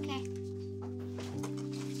 Okay.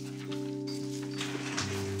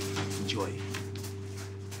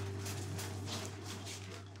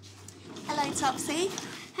 Topsy.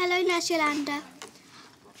 Hello, Nurse Yolanda.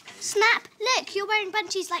 Snap, look, you're wearing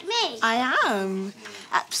bunchies like me. I am.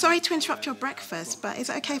 Sorry to interrupt your breakfast, but is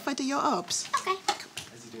it okay if I do your obs? Okay.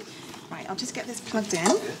 Right, I'll just get this plugged in.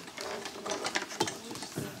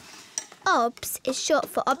 OBS is short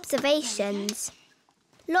for observations.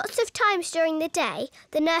 Lots of times during the day,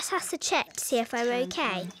 the nurse has to check to see if I'm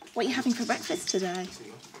okay. What are you having for breakfast today?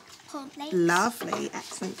 Cornflakes. Lovely,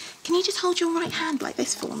 excellent. Can you just hold your right hand like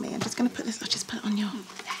this for me? I'm just going to put this, I'll just put it on your...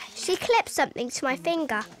 She clips something to my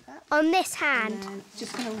finger on this hand. And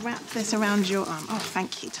just going to wrap this around your arm. Oh,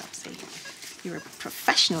 thank you, Topsy. You're a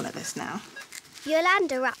professional at this now.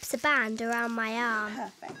 Yolanda wraps a band around my arm.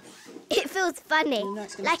 Perfect. It feels funny,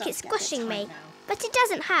 like it's squashing me, but it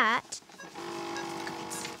doesn't hurt.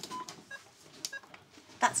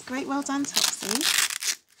 That's great, well done, Topsy.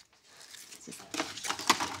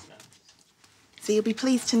 So you'll be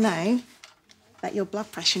pleased to know that your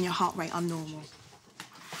blood pressure and your heart rate are normal.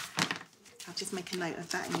 I'll just make a note of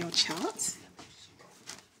that in your chart.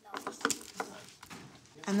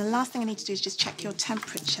 And the last thing I need to do is just check your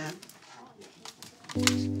temperature. So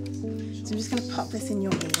I'm just going to pop this in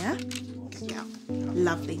your ear. Yeah.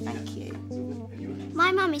 Lovely, thank you.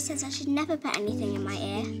 My mummy says I should never put anything in my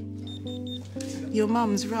ear. Your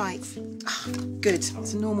mum's right. Oh, good,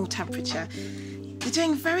 it's a normal temperature. You're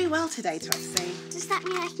doing very well today, Topsy. Does that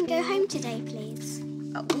mean I can go home today, please?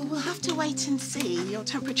 Well, we'll have to wait and see. Your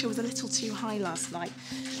temperature was a little too high last night,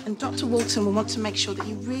 and Dr. Walton will want to make sure that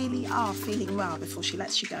you really are feeling well before she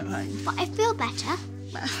lets you go home. But I feel better.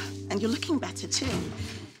 And you're looking better too.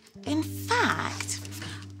 In fact,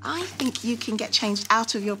 I think you can get changed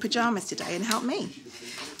out of your pyjamas today and help me.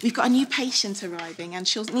 We've got a new patient arriving and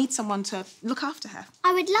she'll need someone to look after her.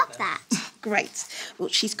 I would love that. Great. Well,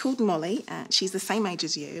 she's called Molly. She's the same age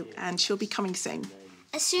as you and she'll be coming soon.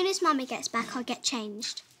 As soon as Mummy gets back, I'll get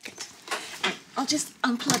changed. Good. Right, I'll just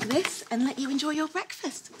unplug this and let you enjoy your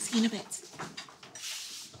breakfast. See you in a bit.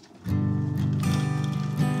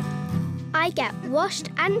 I get washed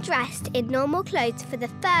and dressed in normal clothes for the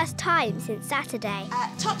first time since Saturday.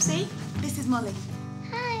 Topsy, this is Molly.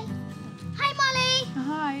 Hi. Hi, Molly.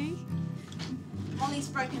 Hi. Molly's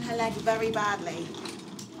broken her leg very badly.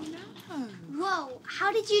 Whoa,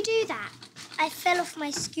 how did you do that? I fell off my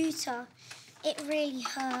scooter. It really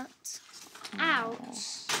hurt.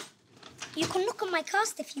 Ouch. You can look on my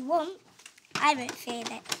cast if you want. I won't feel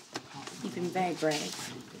it. You've been very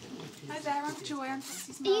brave. Hi there, I'm Joy. I'm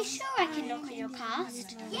Topsy's Are mum. you sure I can look on your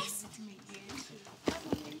cast? Yes.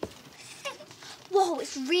 Whoa,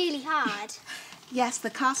 it's really hard. Yes, the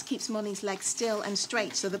cast keeps Molly's legs still and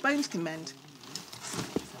straight so the bones can mend.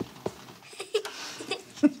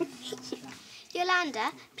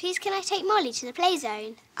 Yolanda, please can I take Molly to the play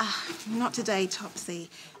zone? Not today, Topsy.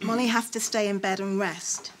 Molly has to stay in bed and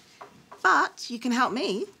rest. But you can help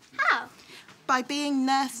me. How? By being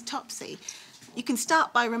Nurse Topsy. You can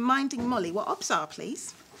start by reminding Molly what OBS are,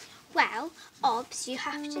 please. Well, OBS, you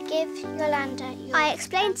have to give Yolanda... I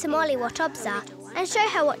explained to Molly what OBS are and show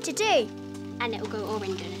her what to do. And it'll go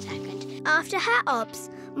orange in a second. After her OBS,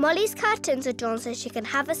 Molly's curtains are drawn so she can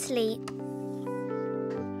have a sleep.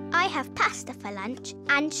 I have pasta for lunch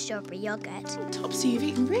and strawberry yoghurt. Topsy, you've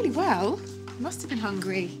eaten really well. You must have been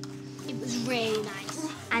hungry. It was really nice.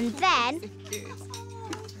 And then...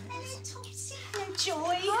 Joy.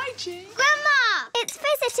 Hi, Jane. Grandma! It's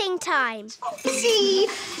visiting time. See,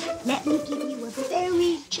 let me give you a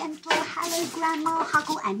very gentle hello, Grandma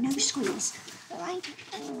huggle and no squeeze. All right?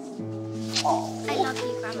 Oh. I love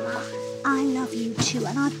you, Grandma. I love you too,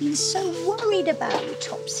 and I've been so worried about you,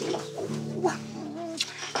 Topsy.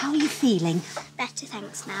 How are you feeling? Better,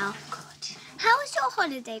 thanks now. Good. How was your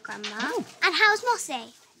holiday, Grandma? And how's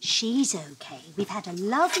Mossy? She's okay. We've had a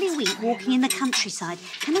lovely week walking in the countryside.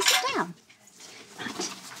 Can I sit down? Right.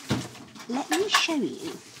 Let me show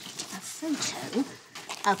you a photo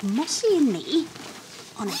of Mossy and me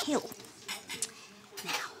on a hill.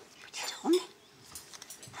 Now, put it on.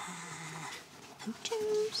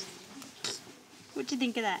 Photos. What do you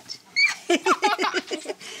think of that?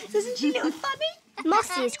 Doesn't she look funny?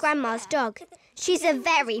 Mossy is Grandma's dog. She's a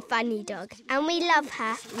very funny dog, and we love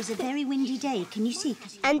her. It was a very windy day. Can you see?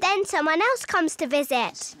 And then someone else comes to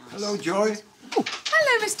visit. Hello, Joy.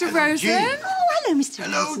 Hello, Mr. Rosen. Jean. Oh, hello, Mr.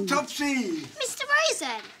 Hello, Rosen. Topsy. Mr.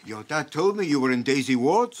 Rosen. Your dad told me you were in Daisy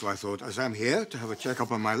Ward, so I thought, as I'm here to have a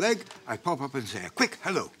check-up on my leg, I'd pop up and say a quick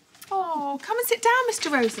hello. Oh, come and sit down,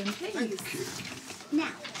 Mr. Rosen, please. Thank you.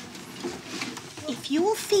 Now, if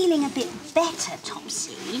you're feeling a bit better,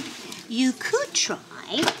 Topsy, you could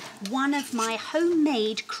try one of my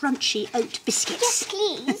homemade crunchy oat biscuits. Yes,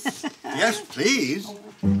 please. Yes, please.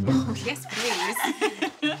 Oh, yes,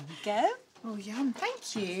 please. Go. Oh, yum.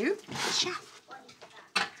 Thank you.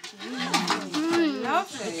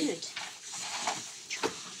 Lovely. Good.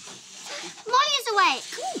 Molly's awake.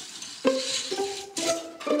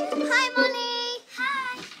 Hi, Molly.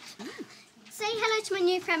 Hi. Say hello to my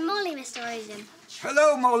new friend Molly, Mr. Rosen.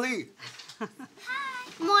 Hello, Molly.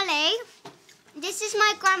 Molly, this is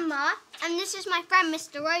my grandma, and this is my friend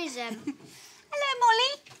Mr. Rosen. Hello,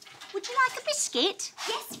 Molly. Would you like a biscuit?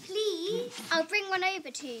 Yes, please. I'll bring one over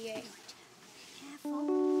to you.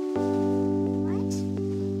 Careful. Right.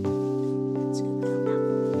 Let's go down now.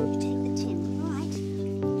 You take the tin, all right?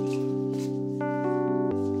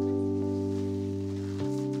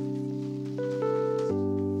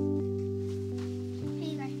 Here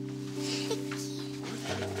you go.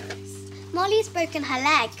 Molly's broken her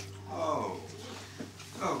leg.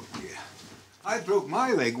 Oh dear. I broke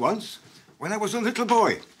my leg once when I was a little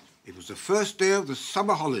boy. It was the first day of the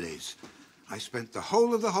summer holidays. I spent the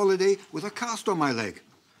whole of the holiday with a cast on my leg.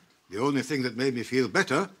 The only thing that made me feel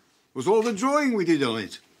better was all the drawing we did on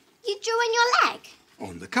it. You drew on your leg?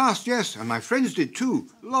 On the cast, yes, and my friends did too.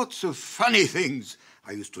 Lots of funny things.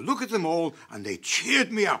 I used to look at them all and they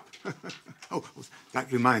cheered me up. Oh,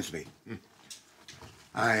 that reminds me.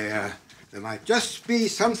 There might just be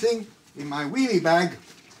something in my wheelie bag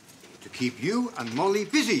to keep you and Molly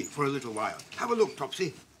busy for a little while. Have a look,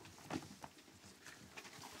 Topsy.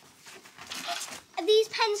 Are these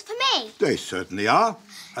pens for me? They certainly are.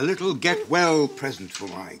 A little get-well present for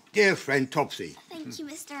my dear friend Topsy. Thank you,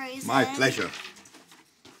 Mr. Rosen. My pleasure.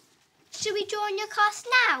 Should we draw on your cast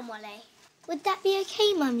now, Molly? Would that be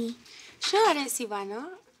okay, Mummy? Sure, I don't see why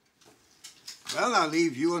not. Well, I'll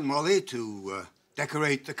leave you and Molly to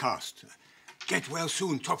decorate the cast. Get well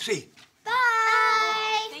soon, Topsy.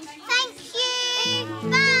 Bye. Thank you.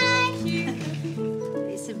 Bye.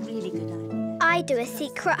 It's a really good idea. I do a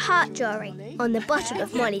secret heart drawing on the bottom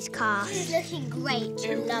of Molly's cast. It's looking great.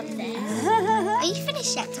 You love this. Are you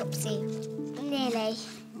finished yet, Topsy? Nearly.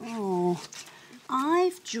 Oh,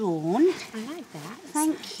 I've drawn. I like that.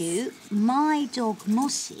 Thank you. My dog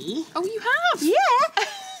Mossy. Oh, you have? Yeah.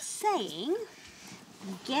 Saying,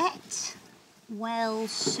 get well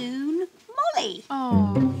soon, Molly.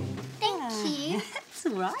 Oh. Thank you. That's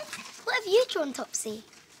all right. What have you drawn, Topsy?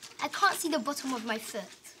 I can't see the bottom of my foot.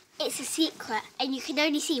 It's a secret, and you can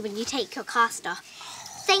only see when you take your cast off.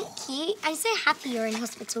 Thank you. I'm so happy you're in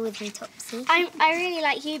hospital with me, Topsy. I really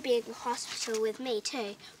like you being in hospital with me,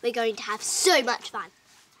 too. We're going to have so much fun.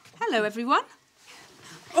 Hello, everyone.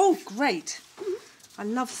 Oh, great. I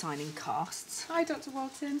love signing casts. Hi, Dr.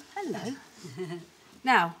 Walton. Hello.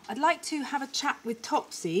 Now, I'd like to have a chat with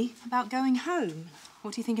Topsy about going home.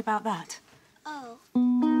 What do you think about that? Oh.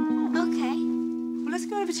 Okay. Well, let's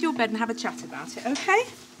go over to your bed and have a chat about it, OK?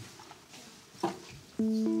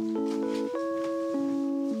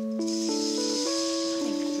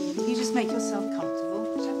 You just make yourself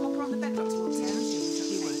comfortable. Shall I pop her on the bed, Dr. Walton? Yeah, if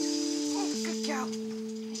you would. Oh, good girl.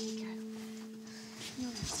 There you go.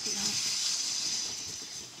 You're there, sweetheart.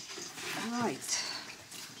 Right.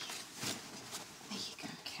 There you go.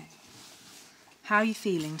 OK. How are you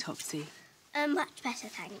feeling, Topsy? Much better,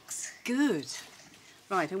 thanks. Good.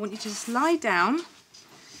 Right, I want you to just lie down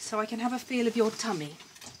so I can have a feel of your tummy.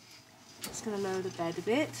 Just going to lower the bed a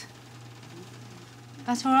bit.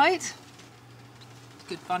 That's all right? It's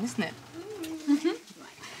good fun, isn't it? Mm-hmm.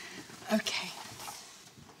 Right. OK.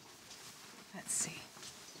 Let's see.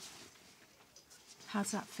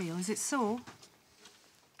 How's that feel? Is it sore?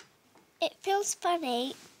 It feels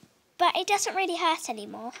funny, but it doesn't really hurt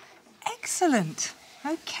anymore. Excellent.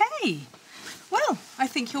 OK. Well, I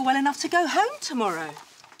think you're well enough to go home tomorrow.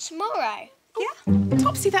 Tomorrow? Yeah.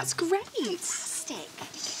 Topsy, that's great. Fantastic.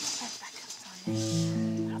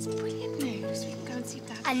 That's brilliant news. We can go and see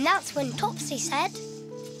Dad. And that's when Topsy said,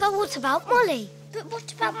 but what about Molly? But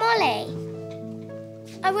what about Molly?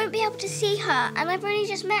 I won't be able to see her, and I've only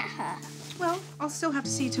just met her. Well, I'll still have to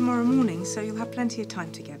see you tomorrow morning, so you'll have plenty of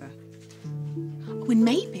time together. Oh, and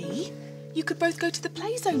maybe you could both go to the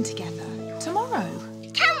play zone together tomorrow.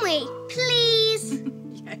 Can we, please?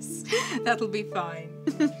 Yes, that'll be fine.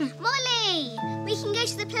 Molly, we can go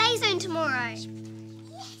to the play zone tomorrow.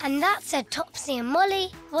 And that said Topsy and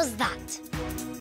Molly was that.